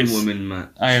knockouts. Iron Woman match.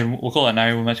 We'll call it an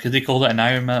Iron Woman match because they called it an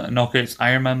Iron Man knockouts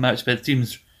Iron Man match, but it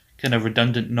seems kind of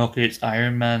redundant. Knockouts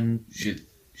Iron Man. Should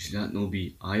that not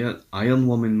be Iron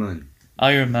Woman man?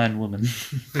 Iron Man woman.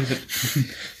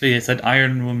 So yeah, it's an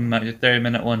Iron Woman match, a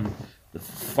 30-minute one. The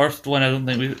first one, I don't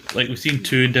think we've seen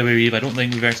 2 in WWE, but I don't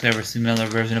think we've actually ever seen another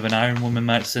version of an Iron Woman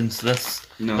match since this.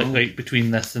 No. Like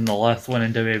between this and the last one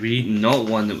in WWE. Not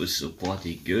one that was so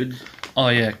bloody good. Oh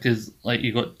yeah, because like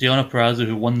you got Deonna Purrazzo,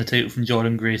 who won the title from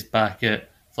Jordan Grace back at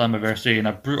Slammiversary, and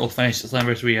a brutal finish at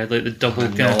Slammiversary. Had like the double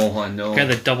kind of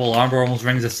the double armbar, almost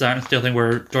rings of Saturn steel thing,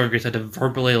 where Jordan Grace had to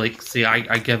verbally like say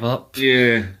I give up.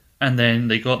 Yeah. And then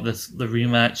they got the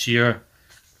rematch here,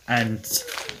 and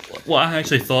what I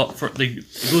actually thought it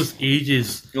goes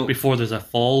ages before there's a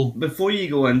fall. Before you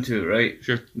go into it, right?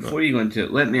 Sure. Before you go into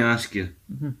it, let me ask you.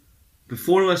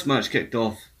 Before this match kicked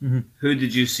off, who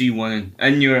did you see winning?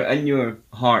 In your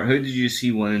heart, who did you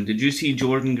see winning? Did you see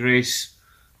Jordan Grace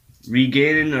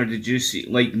regaining, or did you see,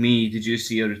 like me, did you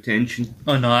see a retention?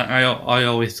 Oh no, I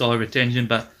always saw a retention,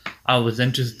 but I was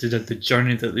interested in the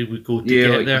journey that they would go to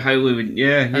get there. How we would,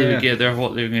 how they would get there,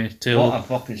 what they were going to tell. What a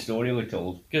fucking story we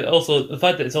told. Also, the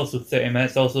fact that it's also 30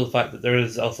 minutes, also the fact that there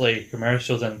is also like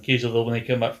commercials, and occasionally when they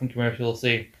come back from commercial, they'll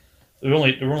say there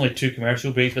were only 2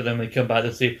 commercial breaks, but then when they come back,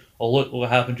 they'll say, "Oh look, what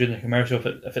happened during the commercial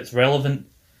if it's relevant,"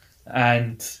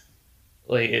 and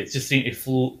like it just seemed to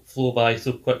flow by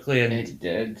so quickly, and it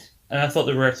did. And I thought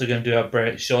they were actually going to do a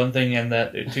Brett Shawn thing, and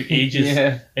that it took ages.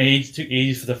 Yeah. And it took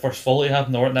ages for the first fall to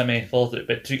happen. There weren't that many falls, but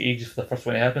it took ages for the first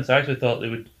one to happen. So I actually thought they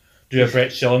would do a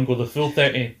Brett Shawn, go the full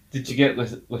 30. Did you get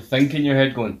with think in your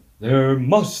head going, there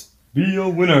must be a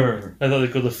winner? I thought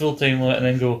they'd go the full time limit and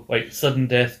then go like sudden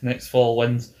death, next fall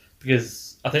wins.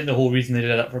 Because I think the whole reason they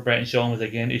did that for Brett and Shawn was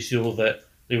again to show that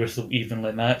they were so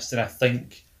evenly matched, and I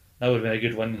think that would have been a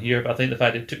good one here. But I think the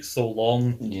fact it took so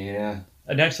long. Yeah.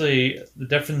 And actually, the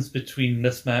difference between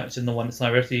this match and the one at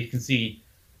Slammiversary, you can see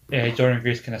Jordynne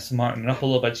Grace kind of smartening up a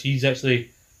little bit. She's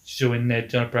actually showing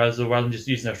Deonna Purrazzo, rather than just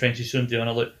using her French, she's showing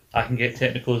Deonna, look, I can get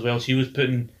technical as well. She was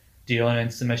putting Deonna in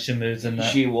submission moves and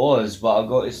that. She was, but I've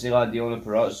got to say that Deonna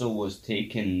Purrazzo was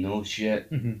taking no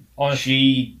shit. Mm-hmm. Honestly,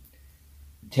 she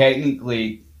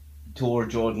technically tore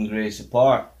Jordynne Grace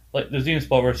apart. Like, there's even a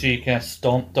spot where she kind of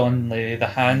stomped on the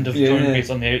hand of Jordynne Grace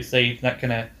on the outside, and that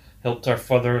kind of helped her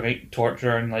further like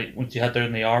torture her, and like when she had her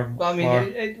in the arm. But, I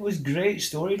mean, it was great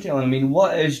storytelling. I mean,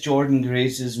 what is Jordynne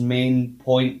Grace's main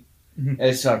point? Mm-hmm.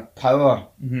 It's her power,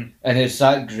 mm-hmm. and it's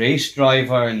that Grace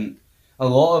driver, and a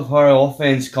lot of her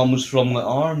offense comes from the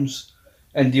arms.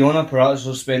 And Deonna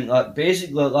Purrazzo spent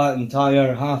basically that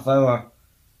entire half hour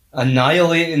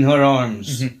annihilating her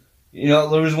arms. Mm-hmm. You know,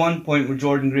 there was one point where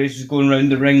Jordynne Grace was going around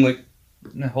the ring like,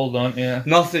 hold on, yeah,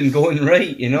 nothing going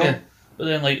right, you know. Yeah. But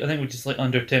then, like, I think with just like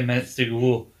under 10 minutes to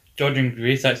go, Jordynne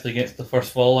Grace actually gets the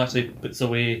first fall, actually puts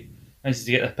away, manages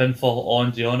to get a pinfall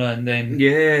on Deonna, and then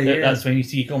that's when you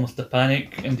see almost the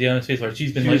panic in Deonna's face, where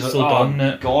she's been like so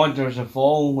dominant. God, there's a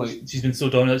fall. Like, she's been so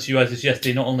dominant that she realizes she has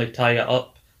to not only tie it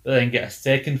up, but then get a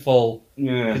second fall.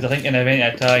 Yeah. Because I think in an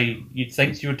event of a tie, you'd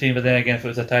think she would team, but then again, if it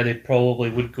was a tie, they probably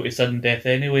would go to sudden death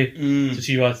anyway. Mm. So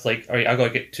she was like, alright, I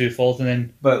gotta get 2 falls, and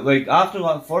then. But like after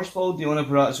that first fall, Deonna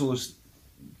Purrazzo was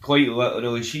quite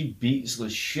literally, she beats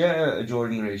the shit out of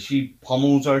Jordynne Grace. She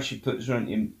pummels her, she puts her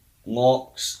into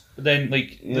locks. But then,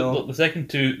 like, the second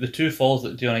the 2 falls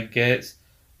that Deonna gets,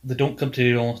 they don't come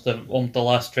to almost the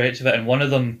last stretch of it, and one of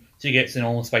them she gets in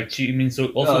almost by cheating means. So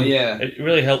also, it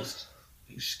really helps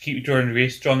keep Jordynne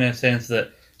Grace strong in a sense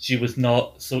that she was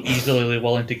not so easily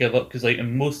willing to give up. Because like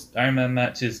in most Iron Man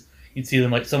matches, you'd see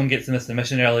them like someone gets in a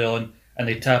submission early on and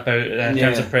they tap out in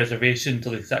terms of preservation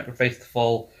until they sacrifice the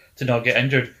fall to not get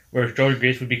injured. Whereas Jordynne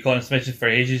Grace would be caught in submission for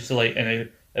ages, so like, and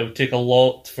it would take a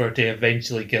lot for her to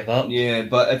eventually give up. Yeah,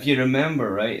 but if you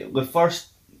remember, right, the first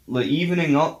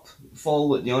evening up fall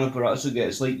that Deonna Purrazzo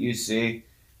gets, like you say,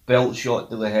 belt shot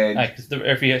to the head. Because the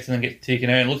referee accident gets taken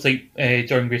out. It looks like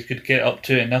Jordynne Grace could get up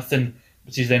to it nothing,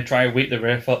 but she's then trying to wake the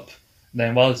ref up. And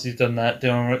then while she's done that,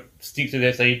 Deonna sneaks to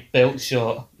the side, belt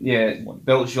shot. Yeah,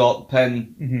 belt shot,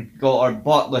 pin, got her.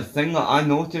 But the thing that I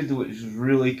noted, which was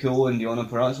really cool in Deonna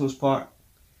Purrazzo's part,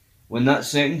 when that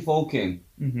second fall came,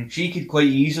 she could quite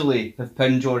easily have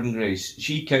pinned Jordynne Grace.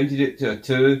 She counted it to a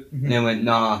 2, and then went,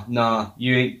 nah,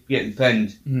 you ain't getting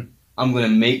pinned. I'm going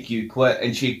to make you quit.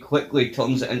 And she quickly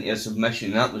turns it into a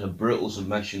submission. That was a brutal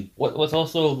submission. What's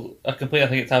also a complaint, I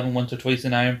think it's happened once or twice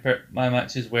in Iron Man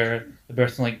matches, where the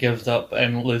person like gives up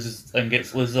and loses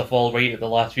a fall right at the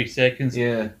last 3 seconds.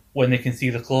 Yeah. When they can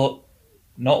see the clock.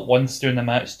 Not once during the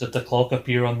match did the clock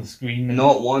appear on the screen.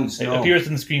 Not once, It appears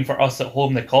on the screen for us at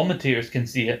home. The commentators can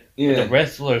see it. Yeah. But the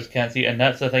wrestlers can't see it. And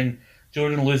that's the thing.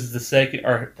 Jordynne loses the second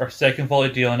fall to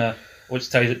Deonna, which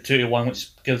ties it 2-1,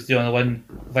 which gives Deonna the win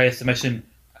via submission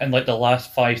in like the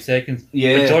last 5 seconds.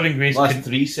 Yeah, but Jordynne Grace last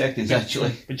 3 seconds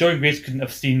actually. But Jordynne Grace couldn't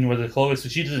have seen where the clock is, so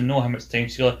she doesn't know how much time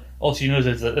she got. All she knows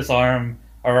is that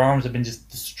her arms have been just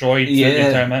destroyed throughout the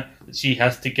entire match. That she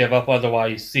has to give up,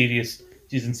 otherwise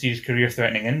she's in serious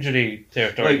career-threatening injury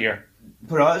territory here.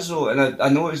 Purrazzo, and I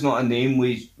know it's not a name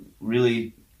we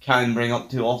really can bring up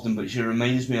too often, but she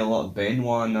reminds me a lot of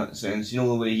Benoit in that sense. You know,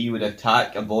 the way he would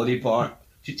attack a body part.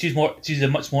 She's a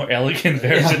much more elegant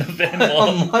version of Benoit.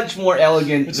 A much more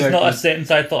elegant Which is not a sentence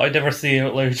I thought I'd ever say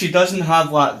out loud. She doesn't have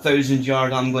that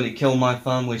 1,000-yard I'm going to kill my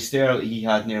family stare that he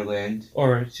had near the end.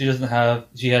 Or she has at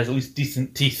least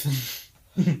decent teeth.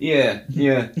 Yeah,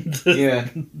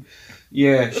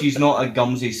 she's not a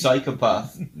gumsy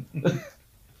psychopath.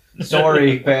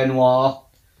 Sorry, Benoit.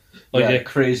 Yeah,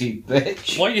 crazy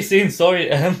bitch. What are you saying sorry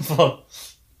to him for?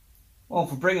 Well,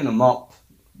 for bringing him up.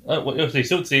 Say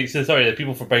sorry to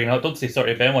people for bringing up. Don't say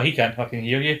sorry to Benoit. He can't fucking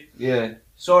hear you. Yeah.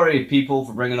 Sorry, people,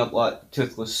 for bringing up that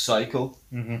toothless psycho.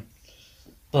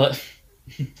 But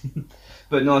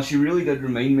no, she really did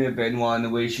remind me of Benoit in the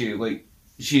way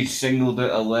she singled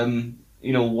out a limb,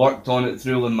 you know, worked on it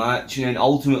through the match, and then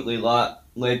ultimately that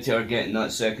led to her getting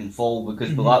that second fall,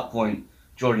 because by that point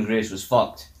Jordynne Grace was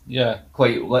fucked. Yeah.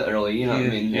 Quite literally, you know what I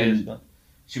mean? And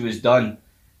she was done.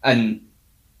 And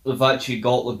the fact she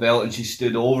got the belt and she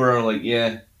stood over her like,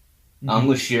 yeah, I'm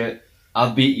the shit. I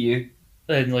beat you.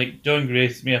 Then, like, John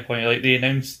Grace made a point, like, they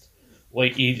announced,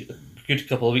 like, a good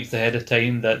couple of weeks ahead of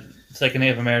time that second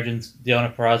night of Emergence,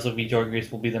 Deonna Purrazzo v John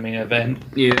Grace will be the main event.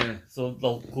 Yeah. So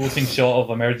the closing shot of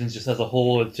Emergence just as a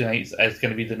whole of tonight is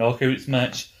going to be the Knockouts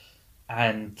match.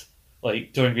 And,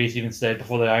 like, John Grace even said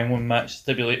before the Iron Woman match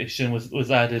stipulation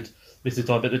was added, basically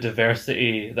talking about the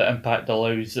diversity that Impact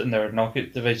allows in their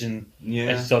knockout division. Yeah.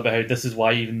 And she talked about how this is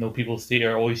why, even though people say,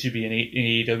 oh, you should be in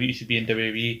AEW, you should be in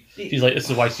WWE. She's like, this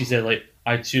is why she said, like,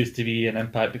 I choose to be in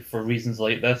Impact for reasons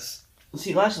like this.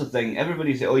 See, that's the thing.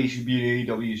 Everybody say, oh, you should be in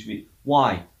AEW, you should be...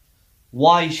 Why?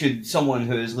 Why should someone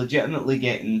who is legitimately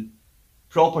getting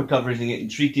proper coverage and getting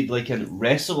treated like a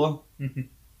wrestler, Mm-hmm.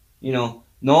 you know,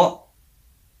 not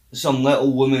some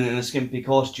little woman in a skimpy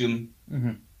costume,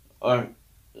 Mm-hmm. or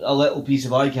a little piece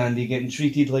of eye candy getting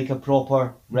treated like a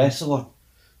proper wrestler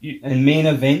and main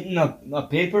eventing a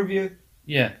pay-per-view?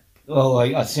 Yeah. Well,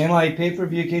 like a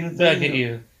semi-pay-per-view kind of thing. I get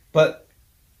you. But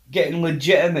getting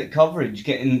legitimate coverage,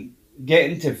 getting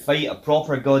to fight a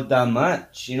proper goddamn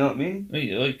match, you know what I mean?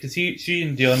 Like, because she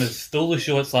and Deonna stole the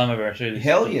show at Slammiversary.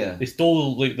 Hell yeah. They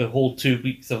stole, like, the whole 2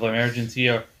 weeks of Emergence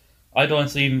here. I'd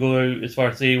honestly even go out as far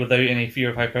as say, without any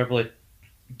fear of hyperbole,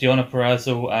 Deonna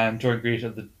Purrazzo and Jordan Grace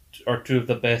are two of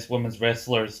the best women's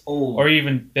wrestlers, or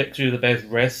even two of the best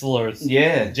wrestlers.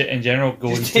 Yeah, in general,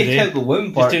 going just take today. out the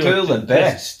women part. Two of the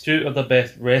best. Two of the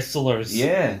best wrestlers.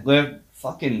 Yeah, they're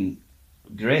fucking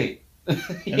great.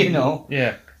 You know.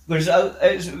 Yeah.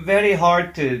 It's very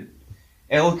hard to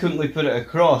eloquently put it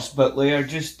across, but they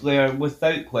are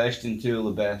without question two of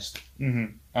the best.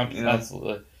 Mm-hmm.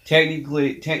 Absolutely.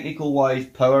 Technical wise,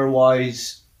 power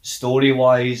wise, story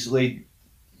wise, they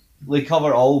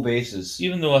cover all bases.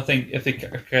 Even though I think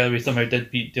if Carly somehow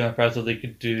did beat Deonna Purrazzo, they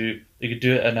could do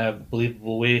it in a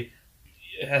believable way.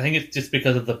 I think it's just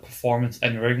because of the performance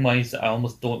in ring wise that I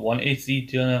almost don't want to see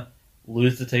Deonna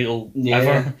lose the title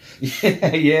ever.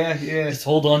 Yeah. Just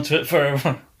hold on to it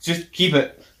forever. Just keep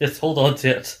it. Just hold on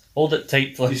to it. Hold it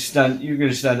tight. You're going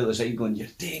to stand at the side going, you're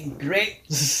doing great.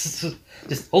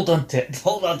 Just hold on to it.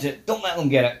 Hold on to it. Don't let them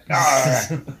get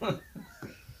it.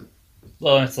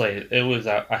 Honestly, it was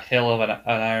a hell of an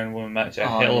Iron Woman match,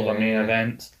 hell of a main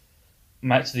event.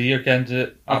 Match of the year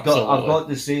candidate. I've got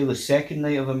to say, the second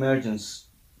night of Emergence,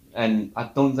 and I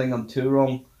don't think I'm too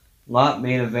wrong, that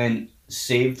main event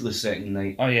saved the second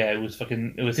night. Oh yeah, it was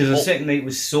because the second night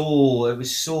was so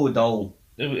dull.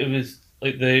 It was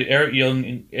like the Eric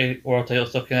Young world title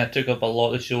stuff kind of took up a lot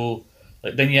of the show.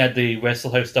 Like then you had the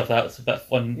Wrestle House stuff that was a bit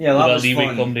fun. Yeah, that was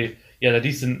fun. Comedy. Yeah, a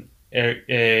decent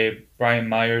Brian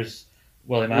Myers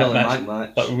Willie Mack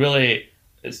match. But really,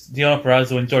 it's Deonna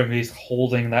Purrazzo and Jordan Grace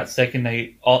holding that second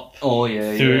night up. Oh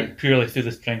yeah, purely through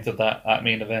the strength of that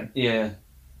main event. Yeah.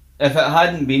 If it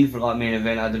hadn't been for that main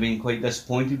event, I'd have been quite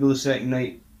disappointed with the second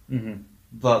night. Mm-hmm.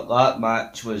 But that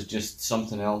match was just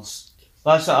something else.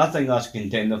 I think that's a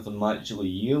contender for the match of the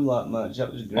year, that match.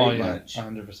 That was a great match.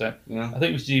 100%. Yeah. I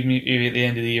think we should maybe at the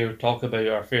end of the year talk about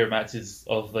our favourite matches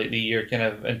of like the year kind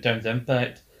of in terms of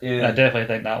impact. Yeah. And I definitely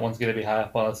think that one's going to be high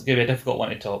up on us. It's going to be a difficult one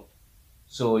to top.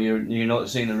 So you're not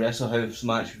saying the Wrestle House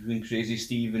match between Crazy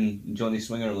Steve and Johnny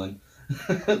Swingerland?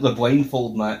 The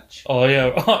blindfold match. Oh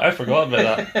yeah, I forgot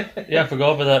about that. Yeah, I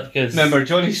forgot about that because remember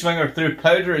Johnny Swinger threw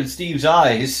powder in Steve's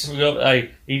eyes.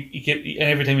 He kept, and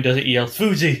every time he does it, he yells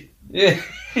Fuji. Yeah.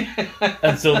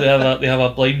 And so they have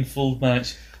a blindfold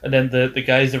match, and then the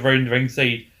guys around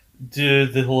ringside do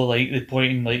the whole like they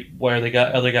pointing like where the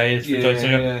other guy is for Johnny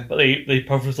Swinger, but they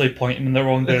purposely point him in the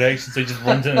wrong direction, so he just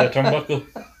runs into the turnbuckle,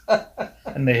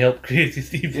 and they help Crazy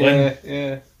Steve win.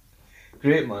 Yeah.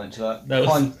 Great match, that was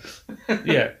fun.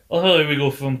 Yeah. Oh, we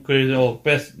go from crazy,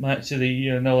 best match of the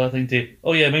year and all that thing to,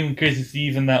 maybe Crazy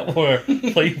Steve and that were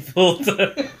blindfold.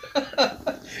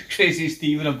 Crazy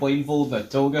Steve in a blindfold and a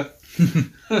toga.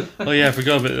 Oh yeah, I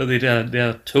forgot about they had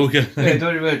a toga. Yeah,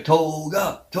 don't remember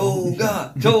toga.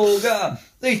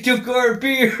 They took our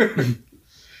beer.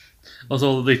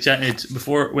 Also, they chanted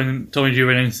before when Tommy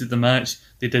Dreamer announced the match.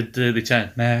 They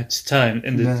chanted match time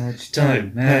and match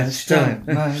time.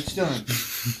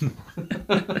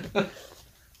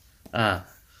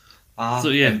 So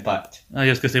yeah, Impact. I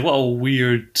was gonna say what a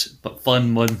weird but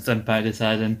fun month Impact has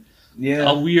had, and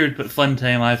a weird but fun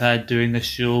time I've had doing this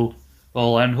show.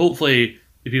 Well, and hopefully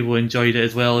the people enjoyed it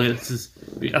as well. I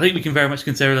think we can very much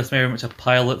consider this very much a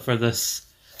pilot for this.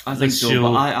 I think so, show.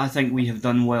 But I think we have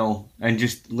done well, and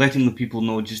just letting the people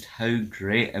know just how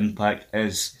great Impact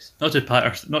is. Not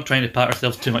trying to pat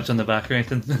ourselves too much on the back or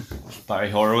anything. Barry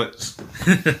Horowitz.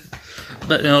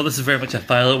 But this is very much a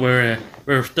pilot where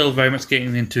we're still very much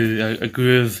getting into a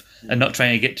groove and not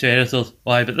trying to get too ahead of ourselves.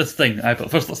 But this thing.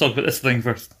 But first, let's talk about this thing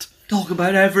first. Talk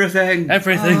about everything.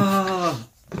 Everything.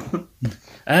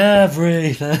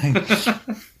 Everything.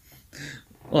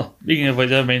 Well, speaking of which,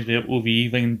 that reminds me of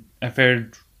OVE, when I've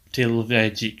heard tale of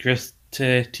Jake Crist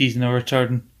teasing a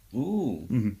return. Ooh.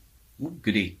 Mm-hmm. Ooh,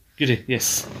 goody. Goody,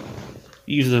 yes.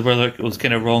 He was the brother that was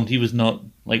kind of wronged. He was not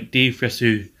like Dave Crist,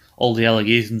 who all the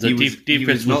allegations that Dave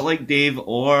Crist was not like Dave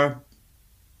or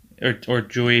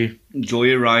Joey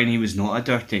Ryan. He was not a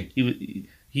dirty.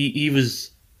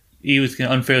 He was kind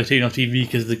of unfairly taken off TV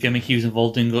because the gimmick he was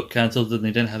involved in got cancelled and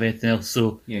they didn't have anything else.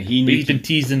 So yeah, he's been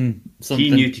teasing something.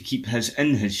 He knew to keep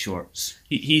his shorts.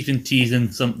 He's been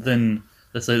teasing something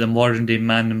that's like the modern day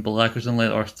Man in Black or something like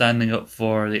that, or standing up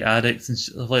for the addicts and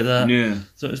stuff like that. Yeah.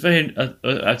 So it's very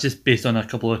just based on a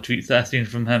couple of tweets that I've seen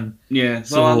from him. Yeah.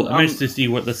 So I'm interested to see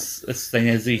what this thing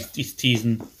is. He's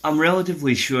teasing. I'm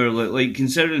relatively sure, like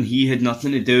considering he had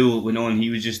nothing to do with what went on, he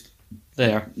was just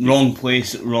there, wrong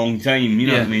place at wrong time. You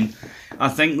know what I mean? I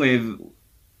think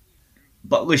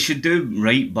they should do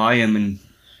right by him, and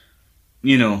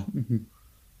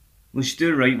we should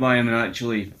do right by him and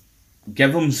actually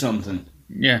give him something.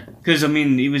 Yeah, because I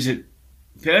mean,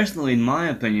 personally, in my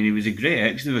opinion, he was a great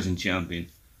X Division champion,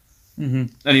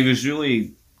 and he was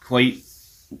really quite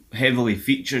heavily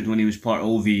featured when he was part of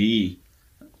OVE.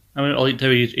 I mean, I liked how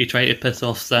he tried to piss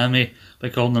off Sammy by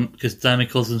calling him, because Sammy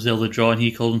calls himself the Draw and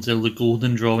he called himself the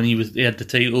Golden Draw when he had the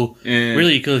title. Yeah.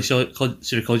 Really, he should have called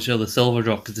himself the Silver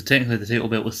Draw, because technically the title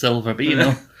belt was silver. But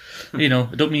I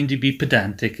don't mean to be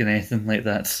pedantic and anything like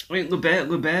that. I mean, the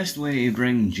best way to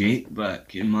bring Jake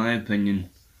back, in my opinion,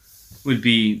 would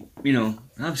be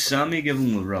have Sammy give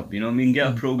him the rub. Get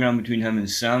a program between him and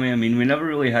Sammy. I mean, we never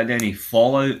really had any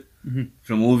fallout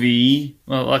from OVE.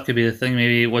 Well, that could be the thing.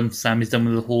 Maybe once Sammy's done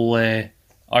with the whole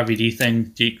RVD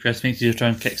thing, Jake Crist makes you try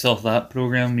and kicks off that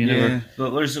program. But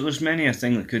there's many a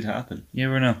thing that could happen. You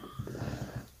never know.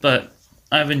 But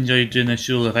I've enjoyed doing this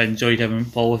show. I've enjoyed having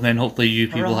Paul with me, and hopefully you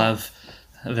people have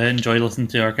enjoyed listening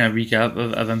to our kind of recap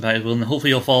of Impact as well. And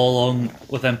hopefully you'll follow along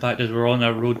with Impact as we're on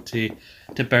our road to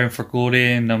Bound for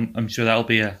Glory, and I'm sure that'll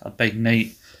be a big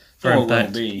night for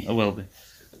Impact. It will be.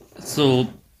 So,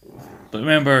 but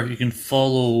remember, you can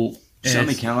follow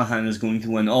Sami Callihan is going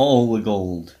to win all the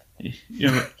gold.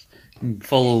 You can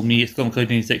follow me at Scott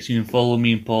McLeod96. You can follow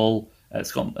me and Paul at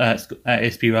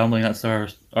SP Rambling. That's our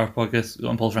podcast, Scott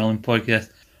and Paul's Rambling podcast,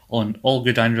 on all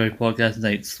good Android podcast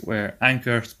sites, where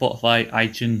Anchor, Spotify,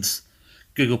 iTunes,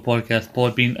 Google Podcasts,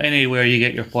 Podbean, anywhere you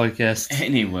get your podcasts.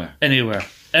 Anywhere.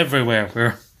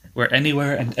 Everywhere. We're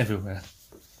anywhere and everywhere.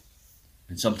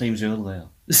 And sometimes we're there.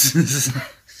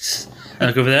 And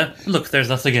I go over there. Look,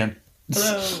 there's us again.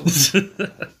 Hello.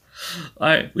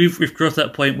 Alright, we've crossed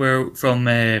that point where from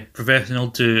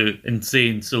professional to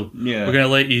insane, so we're going to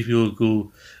let you people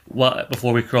go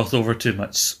before we cross over too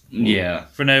much. Yeah.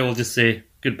 For now, we'll just say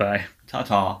goodbye.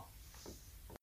 Ta-ta.